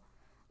people,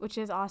 which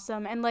is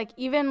awesome. And like,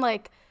 even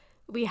like,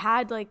 we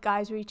had like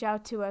guys reach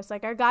out to us,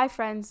 like our guy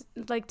friends,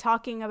 like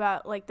talking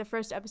about like the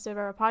first episode of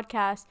our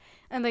podcast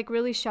and like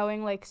really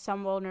showing like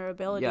some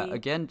vulnerability. Yeah,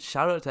 again,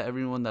 shout out to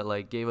everyone that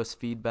like gave us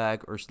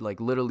feedback or like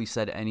literally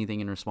said anything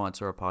in response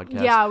to our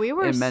podcast. Yeah, we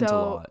were meant a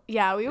lot.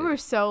 Yeah, we were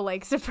so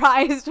like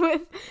surprised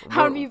with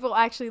how many people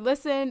actually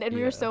listened, and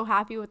we were so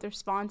happy with the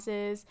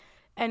responses.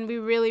 And we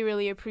really,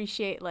 really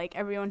appreciate like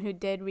everyone who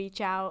did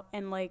reach out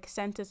and like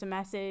sent us a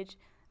message.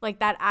 Like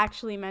that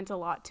actually meant a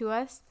lot to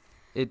us.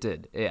 It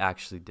did. It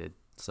actually did.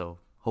 So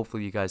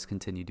hopefully you guys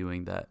continue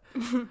doing that.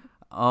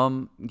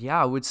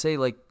 Yeah, I would say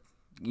like,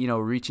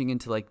 reaching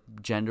into like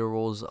gender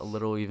roles a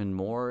little even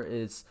more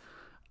is,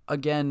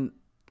 again,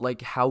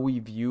 like how we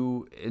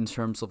view in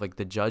terms of like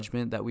the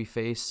judgment that we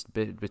face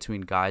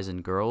between guys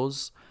and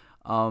girls.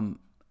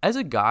 As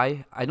a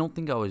guy, I don't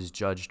think I was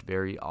judged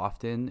very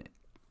often.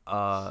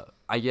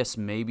 I guess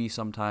maybe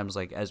sometimes,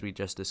 like as we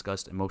just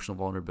discussed, emotional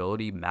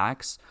vulnerability,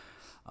 max.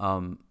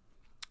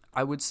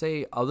 I would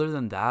say other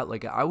than that,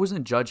 like I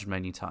wasn't judged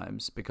many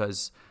times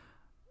because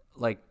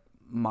like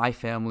my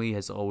family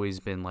has always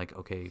been like,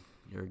 okay,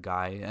 you're a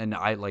guy. And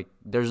I like,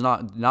 there's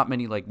not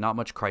many, like not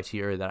much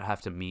criteria that I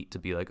have to meet to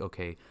be like,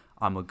 okay,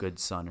 I'm a good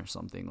son or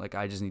something. Like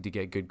I just need to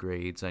get good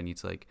grades. I need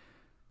to like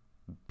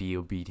be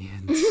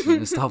obedient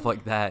and stuff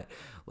like that.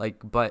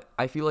 Like, but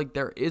I feel like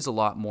there is a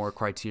lot more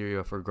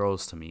criteria for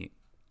girls to meet.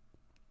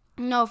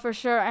 No, for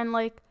sure. And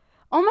like,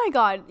 oh my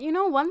God,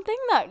 one thing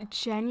that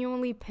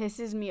genuinely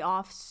pisses me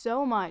off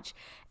so much,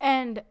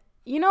 and,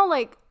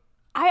 like,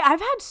 I've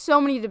had so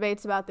many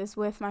debates about this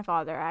with my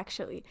father,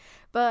 actually,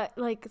 but,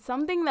 like,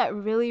 something that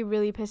really,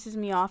 really pisses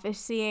me off is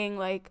seeing,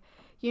 like,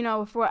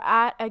 if we're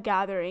at a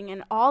gathering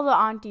and all the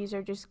aunties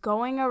are just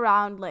going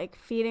around, like,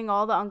 feeding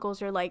all the uncles,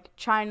 or, like,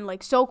 trying,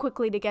 like, so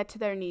quickly to get to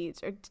their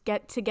needs, or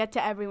get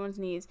to everyone's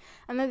needs,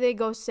 and then they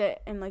go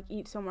sit and, like,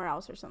 eat somewhere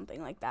else or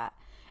something like that.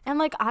 And,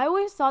 like, I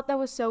always thought that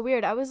was so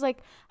weird. I was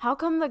like, how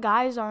come the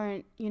guys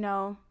aren't,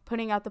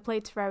 putting out the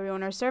plates for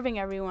everyone or serving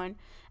everyone?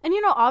 And,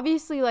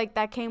 obviously, like,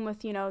 that came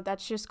with,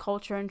 that's just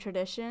culture and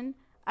tradition,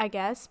 I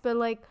guess. But,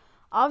 like,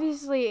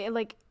 obviously,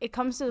 like, it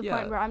comes to the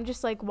point where I'm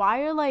just like,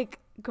 why are, like,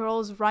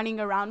 girls running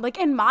around? Like,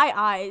 in my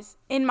eyes,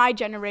 in my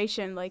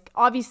generation, like,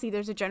 obviously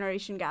there's a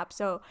generation gap.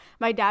 So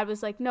my dad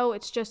was like, no,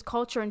 it's just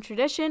culture and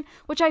tradition,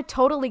 which I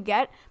totally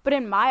get. But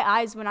in my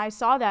eyes, when I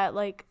saw that,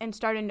 like, and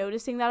started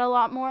noticing that a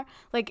lot more,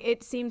 like,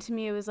 it seemed to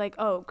me, it was like,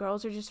 oh,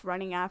 girls are just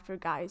running after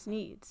guys'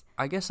 needs.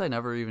 I guess I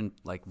never even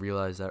like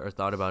realized that or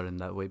thought about it in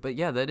that way. But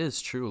yeah, that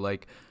is true.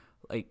 Like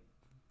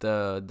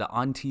the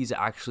aunties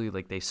actually,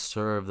 like, they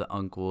serve the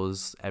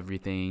uncles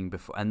everything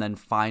before, and then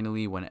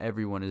finally when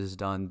everyone is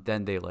done,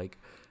 then they like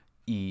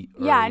eat.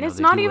 Or, and it's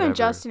not even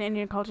just in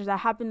Indian culture.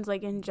 That happens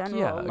like in general.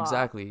 Yeah, a lot.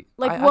 exactly.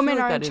 Like women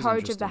are in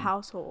charge of the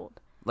household.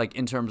 Like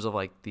in terms of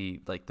like the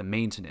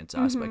maintenance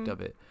aspect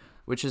of it,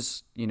 which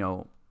is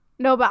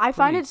No, but I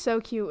find it so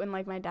cute when,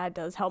 like, my dad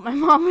does help my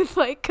mom with,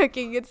 like,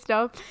 cooking and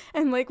stuff.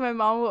 And, like, my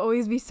mom will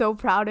always be so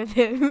proud of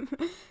him.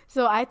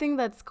 So I think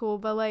that's cool.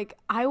 But, like,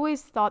 I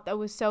always thought that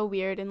was so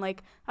weird. And,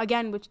 like,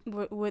 again,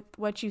 with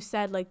what you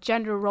said, like,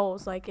 gender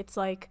roles, like, it's,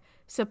 like,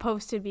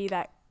 supposed to be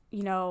that,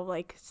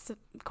 like,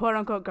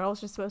 quote-unquote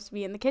girls are supposed to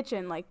be in the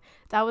kitchen. Like,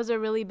 that was a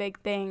really big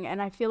thing.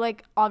 And I feel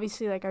like,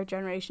 obviously, like, our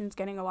generation's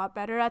getting a lot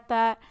better at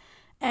that.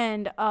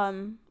 And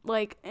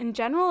like in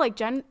general, like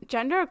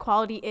gender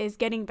equality is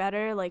getting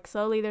better, like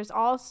slowly. There's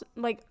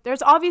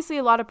obviously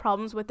a lot of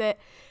problems with it,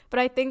 but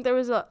I think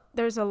there's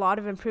a lot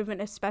of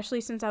improvement,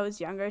 especially since I was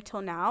younger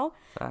till now.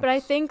 Facts. But I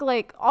think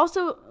like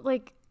also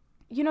like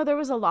there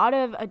was a lot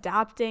of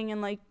adapting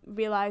and like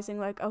realizing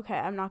like, okay,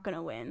 I'm not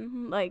gonna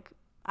win, like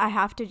I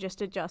have to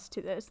just adjust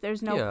to this.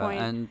 There's no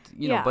point. And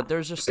but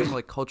there's just some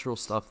like cultural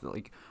stuff that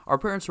like our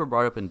parents were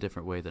brought up in a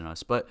different way than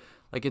us, but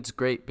like it's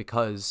great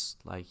because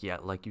like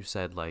like you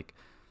said, like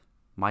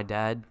my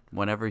dad,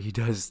 whenever he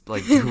does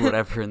like do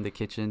whatever in the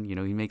kitchen, you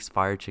know, he makes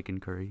fire chicken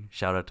curry.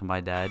 Shout out to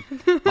my dad.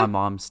 My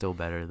mom's still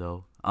better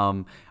though.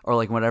 Or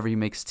like whenever he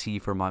makes tea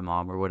for my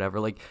mom or whatever,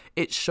 like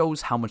it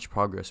shows how much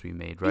progress we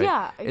made, right?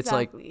 Yeah, exactly. It's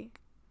like,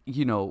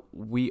 you know,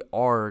 we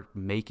are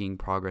making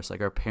progress.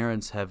 Like our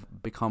parents have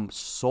become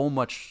so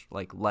much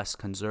like less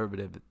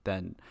conservative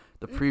than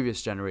the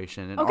previous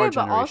generation, and okay, our but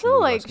generation also will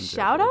be less like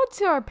shout conservative. out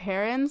to our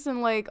parents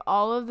and like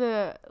all of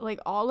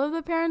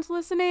the parents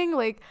listening.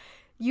 Like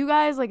you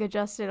guys like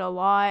adjusted a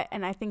lot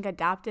and I think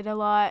adapted a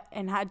lot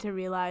and had to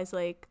realize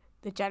like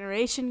the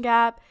generation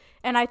gap.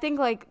 And I think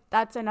like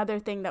that's another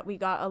thing that we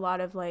got a lot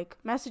of like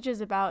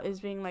messages about, is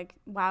being like,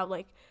 wow,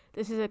 like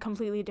this is a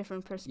completely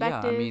different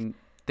perspective. Yeah, I mean,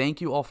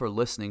 thank you all for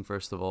listening,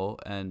 first of all,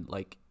 and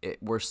like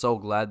we're so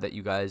glad that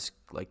you guys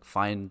like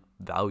find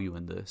value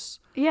in this.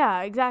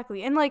 Yeah,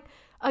 exactly. And like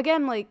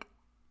again, like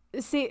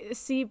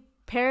see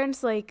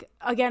parents, like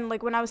again,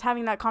 like when I was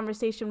having that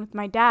conversation with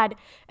my dad,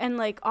 and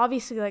like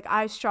obviously like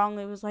I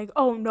strongly was like,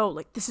 oh no,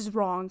 like this is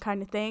wrong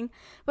kind of thing.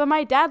 But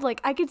my dad, like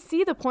I could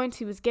see the points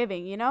he was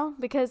giving, you know,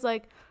 because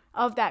like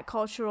of that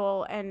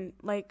cultural and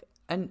like.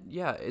 And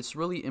yeah, it's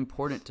really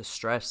important to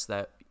stress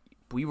that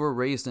we were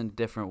raised in a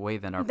different way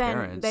than our Than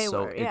parents. they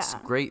So were, it's yeah.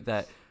 great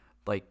that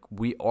like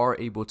we are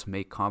able to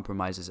make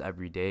compromises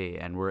every day,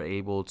 and we're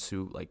able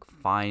to like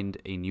find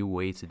a new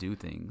way to do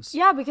things.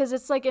 Yeah, because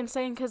it's like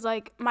insane, because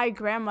like my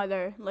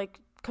grandmother like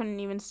couldn't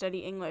even study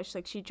English.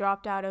 Like she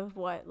dropped out of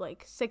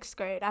like 6th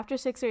grade. After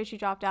 6th grade she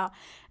dropped out.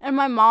 And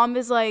my mom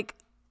is like,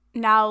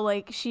 now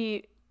like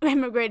she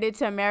immigrated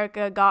to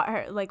America, got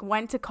her like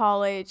went to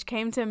college,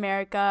 came to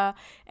America,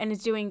 and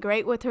is doing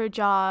great with her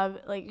job.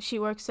 Like she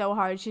works so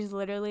hard. She's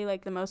literally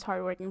like the most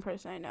hardworking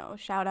person I know.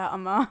 Shout out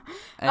Amma.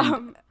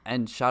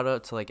 And shout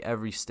out to like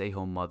every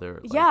stay-home mother,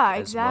 like, Yeah,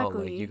 as well.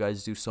 exactly. Like you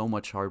guys do so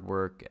much hard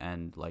work,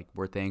 and like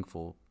we're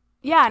thankful.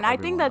 Yeah, to and I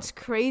everyone. think that's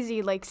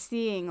crazy, like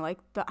seeing like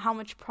how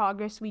much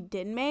progress we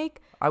did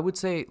make. I would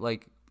say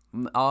like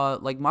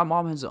my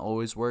mom hasn't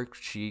always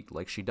worked. She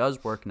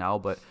does work now,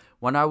 but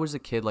when I was a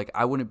kid, like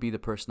I wouldn't be the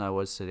person I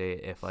was today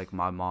if like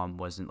my mom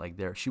wasn't like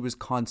there. She was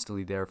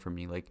constantly there for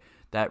me. Like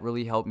that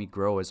really helped me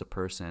grow as a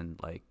person.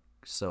 Like,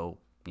 so,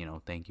 you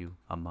know, thank you,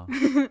 Amma.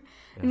 Yeah.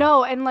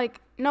 No, and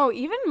like no,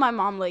 even my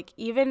mom, like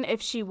even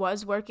if she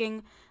was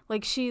working,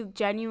 like she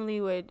genuinely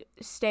would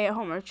stay at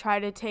home or try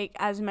to take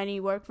as many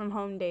work from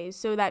home days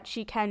so that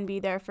she can be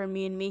there for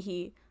me and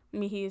Mihi.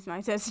 Mihi is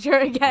my sister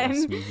again.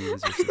 Yes, Mihi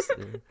is your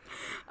sister.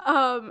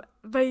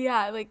 But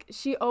yeah, like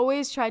she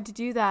always tried to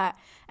do that.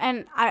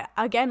 And I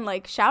again,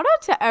 like shout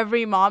out to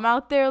every mom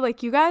out there.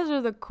 Like you guys are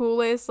the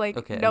coolest. Like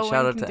Okay, no and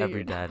shout one out can to do every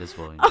your- dad as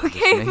well.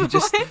 Okay,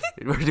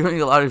 We're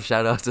doing a lot of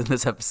shout outs in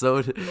this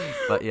episode.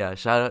 But yeah,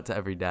 shout out to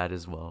every dad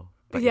as well.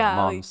 But yeah, Yeah,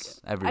 moms,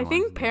 like, everyone. I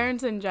think you know.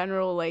 parents in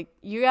general, like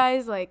you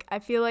guys, like I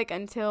feel like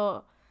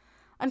until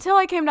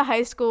I came to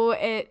high school,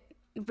 it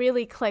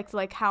really clicked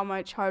like how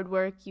much hard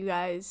work you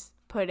guys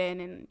put in,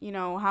 and you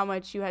know how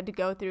much you had to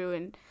go through,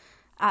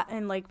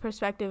 and like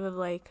perspective of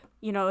like,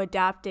 you know,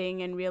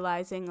 adapting and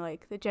realizing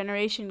like the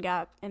generation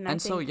gap. And I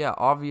And think, so yeah,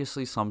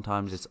 obviously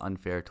sometimes it's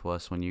unfair to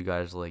us when you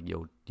guys are like,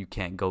 yo, you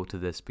can't go to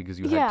this because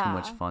you had too Yeah.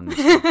 much fun this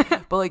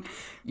week. But like,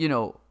 you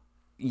know,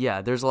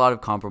 yeah, there's a lot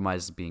of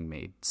compromises being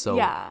made. So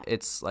Yeah.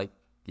 it's like,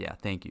 yeah,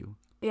 thank you.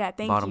 yeah,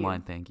 thank Bottom you.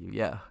 line, thank you.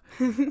 Yeah.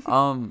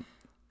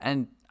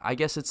 And I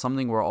guess it's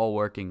something we're all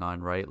working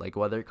on, right? Like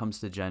whether it comes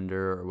to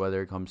gender, or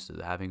whether it comes to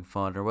having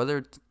fun, or whether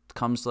it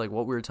comes to like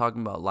what we were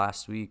talking about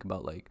last week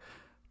about like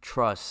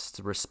trust,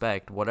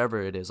 respect,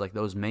 whatever it is, like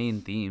those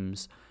main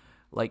themes,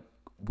 like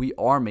we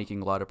are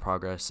making a lot of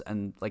progress.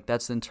 And like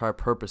that's the entire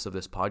purpose of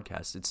this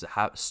podcast. It's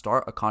to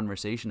start a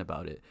conversation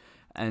about it,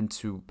 and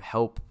to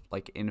help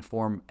like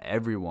inform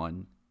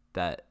everyone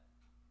that,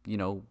 you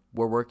know,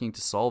 we're working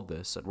to solve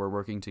this, and we're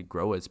working to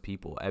grow as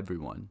people,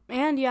 everyone.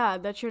 And yeah,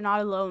 that you're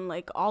not alone.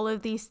 Like all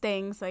of these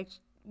things, like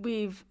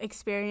we've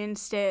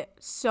experienced it.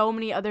 So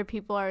many other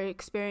people are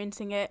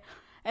experiencing it.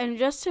 And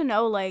just to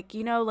know, like,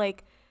 you know,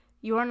 like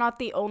you are not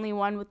the only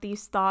one with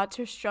these thoughts,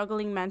 or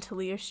struggling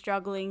mentally, or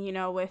struggling, you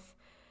know, with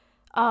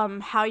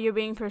how you're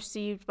being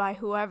perceived by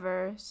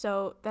whoever.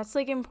 So that's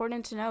like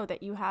important to know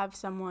that you have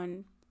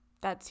someone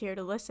that's here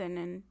to listen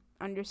and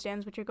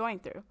understands what you're going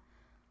through.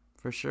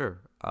 For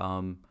sure.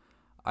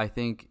 I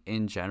think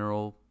in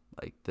general,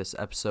 like this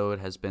episode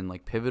has been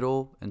like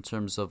pivotal in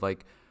terms of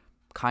like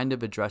kind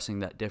of addressing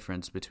that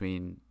difference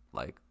between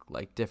like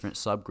different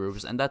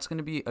subgroups. And that's going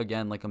to be,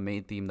 again, like a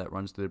main theme that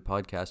runs through the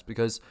podcast,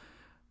 because,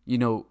 you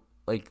know,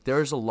 like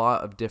there's a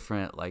lot of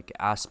different like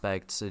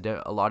aspects,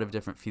 a lot of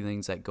different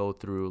feelings that go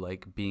through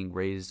like being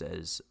raised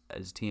as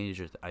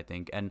teenagers, I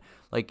think. And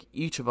like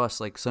each of us,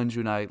 like Sanju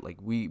and I, like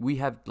we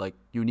have like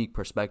unique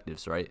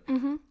perspectives, right?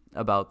 Mm-hmm.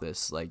 About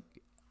this. Like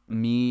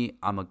me,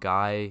 I'm a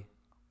guy,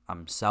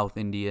 I'm South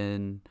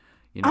Indian,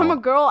 you know. I'm a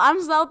girl, I'm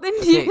South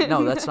Indian. Okay,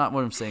 no, that's not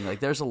what I'm saying. Like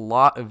there's a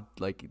lot of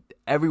like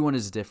everyone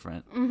is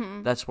different.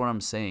 Mm-hmm. That's what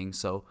I'm saying.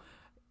 So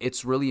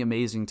it's really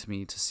amazing to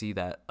me to see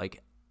that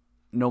like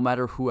no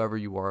matter whoever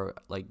you are,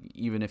 like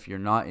even if you're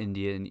not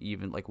Indian,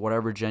 even like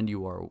whatever gender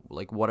you are,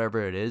 like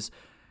whatever it is,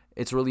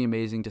 it's really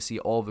amazing to see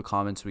all the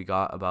comments we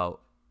got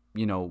about,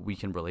 you know, we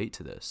can relate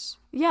to this.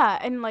 Yeah,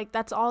 and like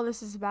that's all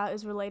this is about,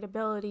 is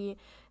relatability.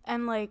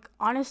 And like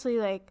honestly,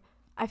 like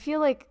I feel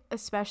like,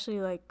 especially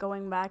like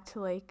going back to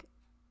like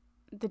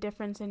the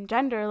difference in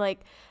gender,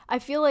 like I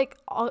feel like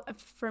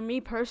for me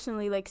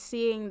personally, like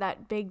seeing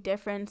that big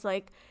difference,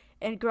 like,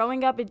 and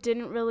growing up, it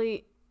didn't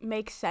really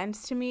make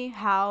sense to me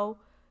how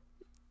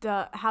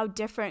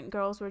different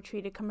girls were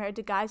treated compared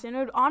to guys, and it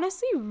would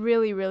honestly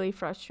really, really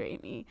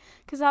frustrate me,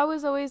 because I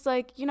was always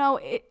like, you know,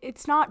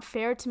 it's not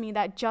fair to me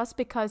that just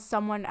because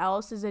someone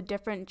else is a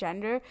different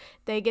gender,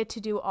 they get to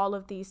do all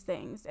of these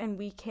things and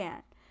we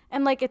can't.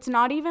 And like, it's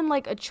not even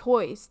like a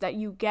choice that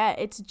you get,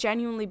 it's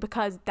genuinely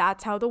because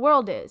that's how the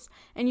world is,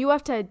 and you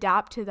have to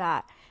adapt to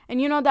that.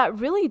 And you know, that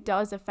really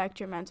does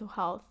affect your mental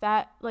health.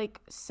 That like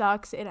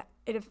sucks. It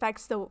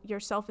affects your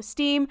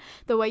self-esteem,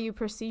 the way you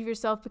perceive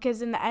yourself,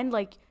 because in the end,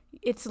 like,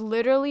 it's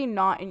literally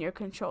not in your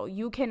control.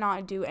 You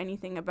cannot do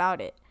anything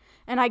about it.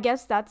 And I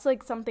guess that's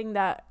like something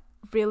that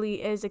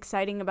really is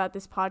exciting about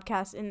this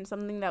podcast, and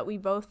something that we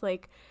both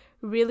like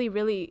really,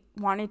 really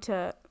wanted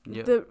to,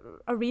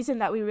 a reason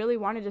that we really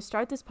wanted to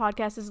start this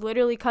podcast is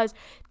literally because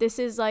this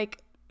is like,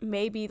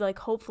 maybe like,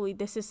 hopefully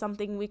this is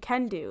something we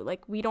can do.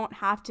 Like, we don't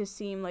have to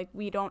seem like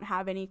we don't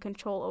have any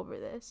control over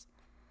this.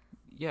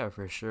 Yeah,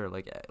 for sure.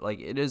 Like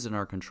it is in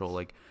our control.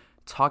 Like,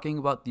 talking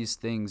about these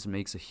things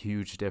makes a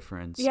huge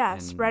difference. Yeah,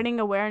 spreading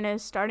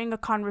awareness, starting a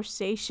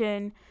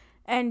conversation,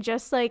 and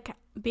just like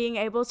being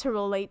able to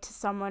relate to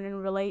someone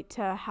and relate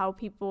to how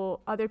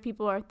other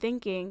people are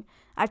thinking.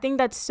 I think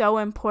that's so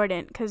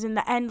important, because in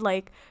the end,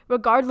 like,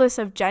 regardless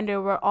of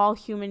gender, we're all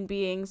human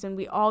beings and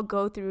we all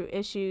go through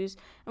issues,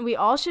 and we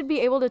all should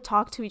be able to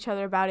talk to each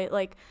other about it.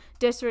 Like,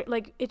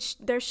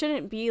 there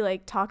shouldn't be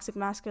like toxic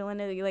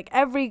masculinity. Like,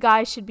 every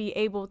guy should be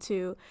able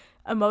to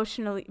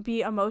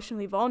be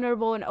emotionally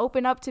vulnerable and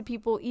open up to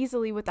people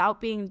easily without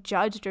being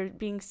judged or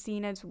being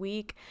seen as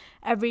weak.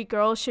 Every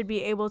girl should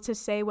be able to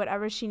say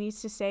whatever she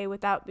needs to say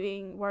without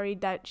being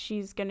worried that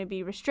she's going to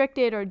be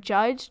restricted or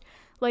judged.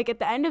 Like, at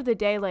the end of the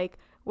day, like,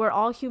 we're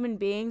all human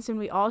beings, and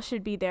we all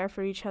should be there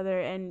for each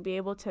other and be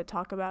able to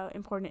talk about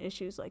important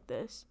issues like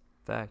this.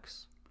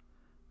 Facts.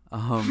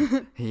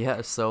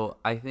 Yeah, so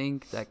I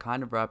think that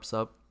kind of wraps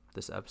up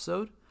this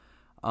episode.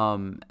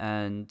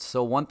 And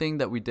so one thing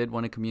that we did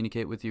want to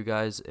communicate with you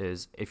guys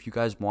is, if you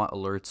guys want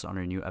alerts on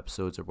our new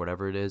episodes or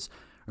whatever it is,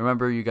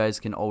 remember, you guys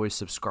can always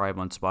subscribe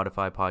on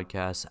Spotify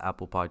podcasts,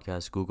 Apple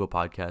Podcasts, Google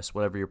Podcasts,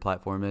 whatever your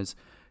platform is.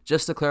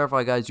 Just to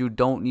clarify, guys, you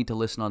don't need to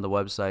listen on the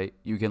website.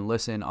 You can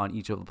listen on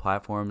each of the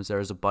platforms.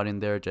 There's a button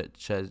there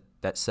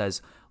that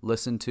says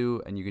listen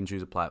to, and you can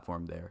choose a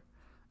platform there.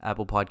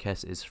 Apple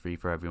Podcasts is free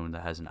for everyone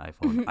that has an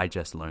iPhone. I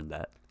just learned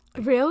that.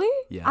 Really?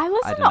 Yeah. I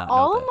listen to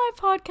all of my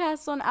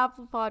podcasts on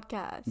Apple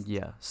Podcasts.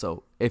 Yeah.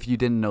 So if you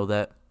didn't know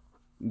that,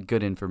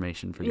 good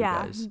information for you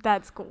guys. Yeah,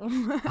 that's cool.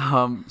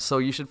 So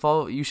you should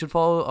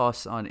follow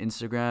us on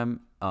Instagram.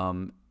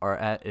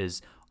 Our @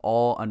 is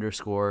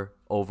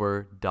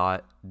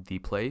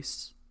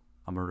all_over.theplace.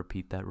 I'm gonna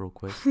repeat that real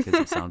quick because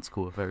it sounds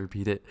cool if I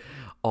repeat it.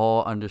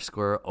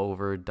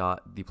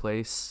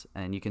 all_over.theplace,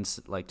 and you can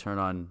like turn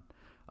on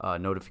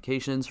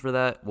notifications for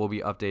that. We'll be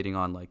updating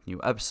on like new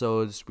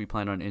episodes. We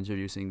plan on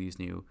introducing these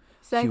new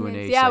segments.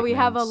 Q&A Yeah, segments. we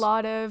have a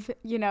lot of,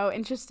 you know,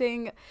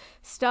 interesting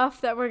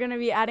stuff that we're going to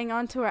be adding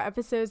on to our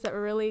episodes that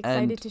we're really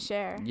excited to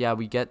share. Yeah,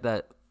 we get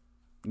that,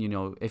 you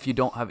know, if you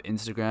don't have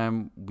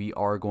Instagram, we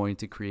are going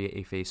to create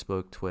a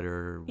Facebook,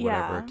 Twitter,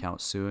 whatever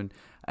account soon.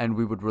 And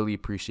we would really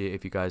appreciate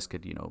if you guys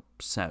could, you know,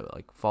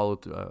 follow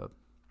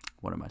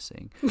what am I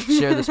saying?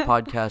 Share this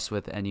podcast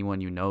with anyone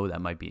you know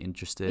that might be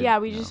interested. Yeah,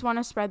 we just want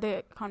to spread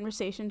the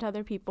conversation to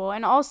other people.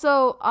 And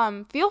also,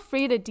 feel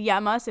free to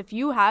DM us if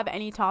you have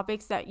any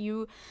topics that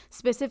you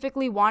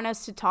specifically want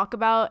us to talk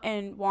about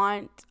and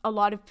want a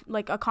lot of,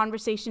 like, a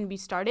conversation to be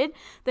started.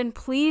 Then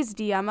please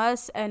DM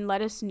us and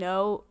let us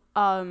know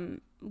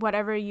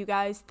whatever you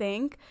guys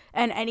think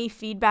and any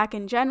feedback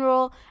in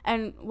general.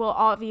 And we'll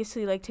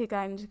obviously, like, take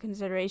that into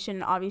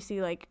consideration. Obviously,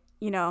 like,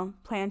 you know,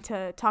 plan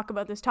to talk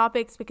about those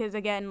topics, because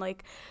again,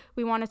 like,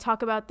 we want to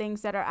talk about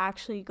things that are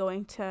actually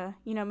going to,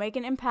 you know, make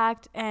an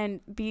impact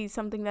and be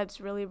something that's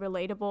really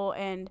relatable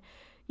and,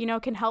 you know,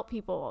 can help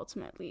people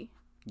ultimately.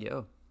 Yeah.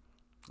 All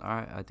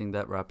right. I think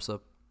that wraps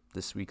up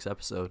this week's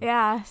episode.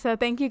 Yeah. So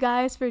thank you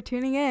guys for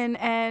tuning in,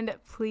 and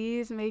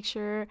please make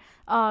sure,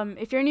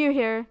 if you're new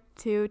here,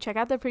 to check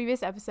out the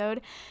previous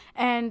episode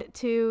and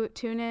to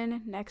tune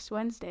in next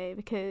Wednesday,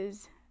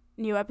 because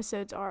new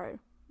episodes are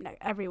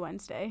every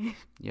Wednesday.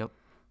 Yep.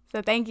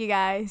 So thank you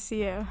guys.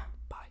 See you.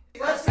 Bye.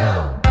 Let's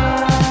go.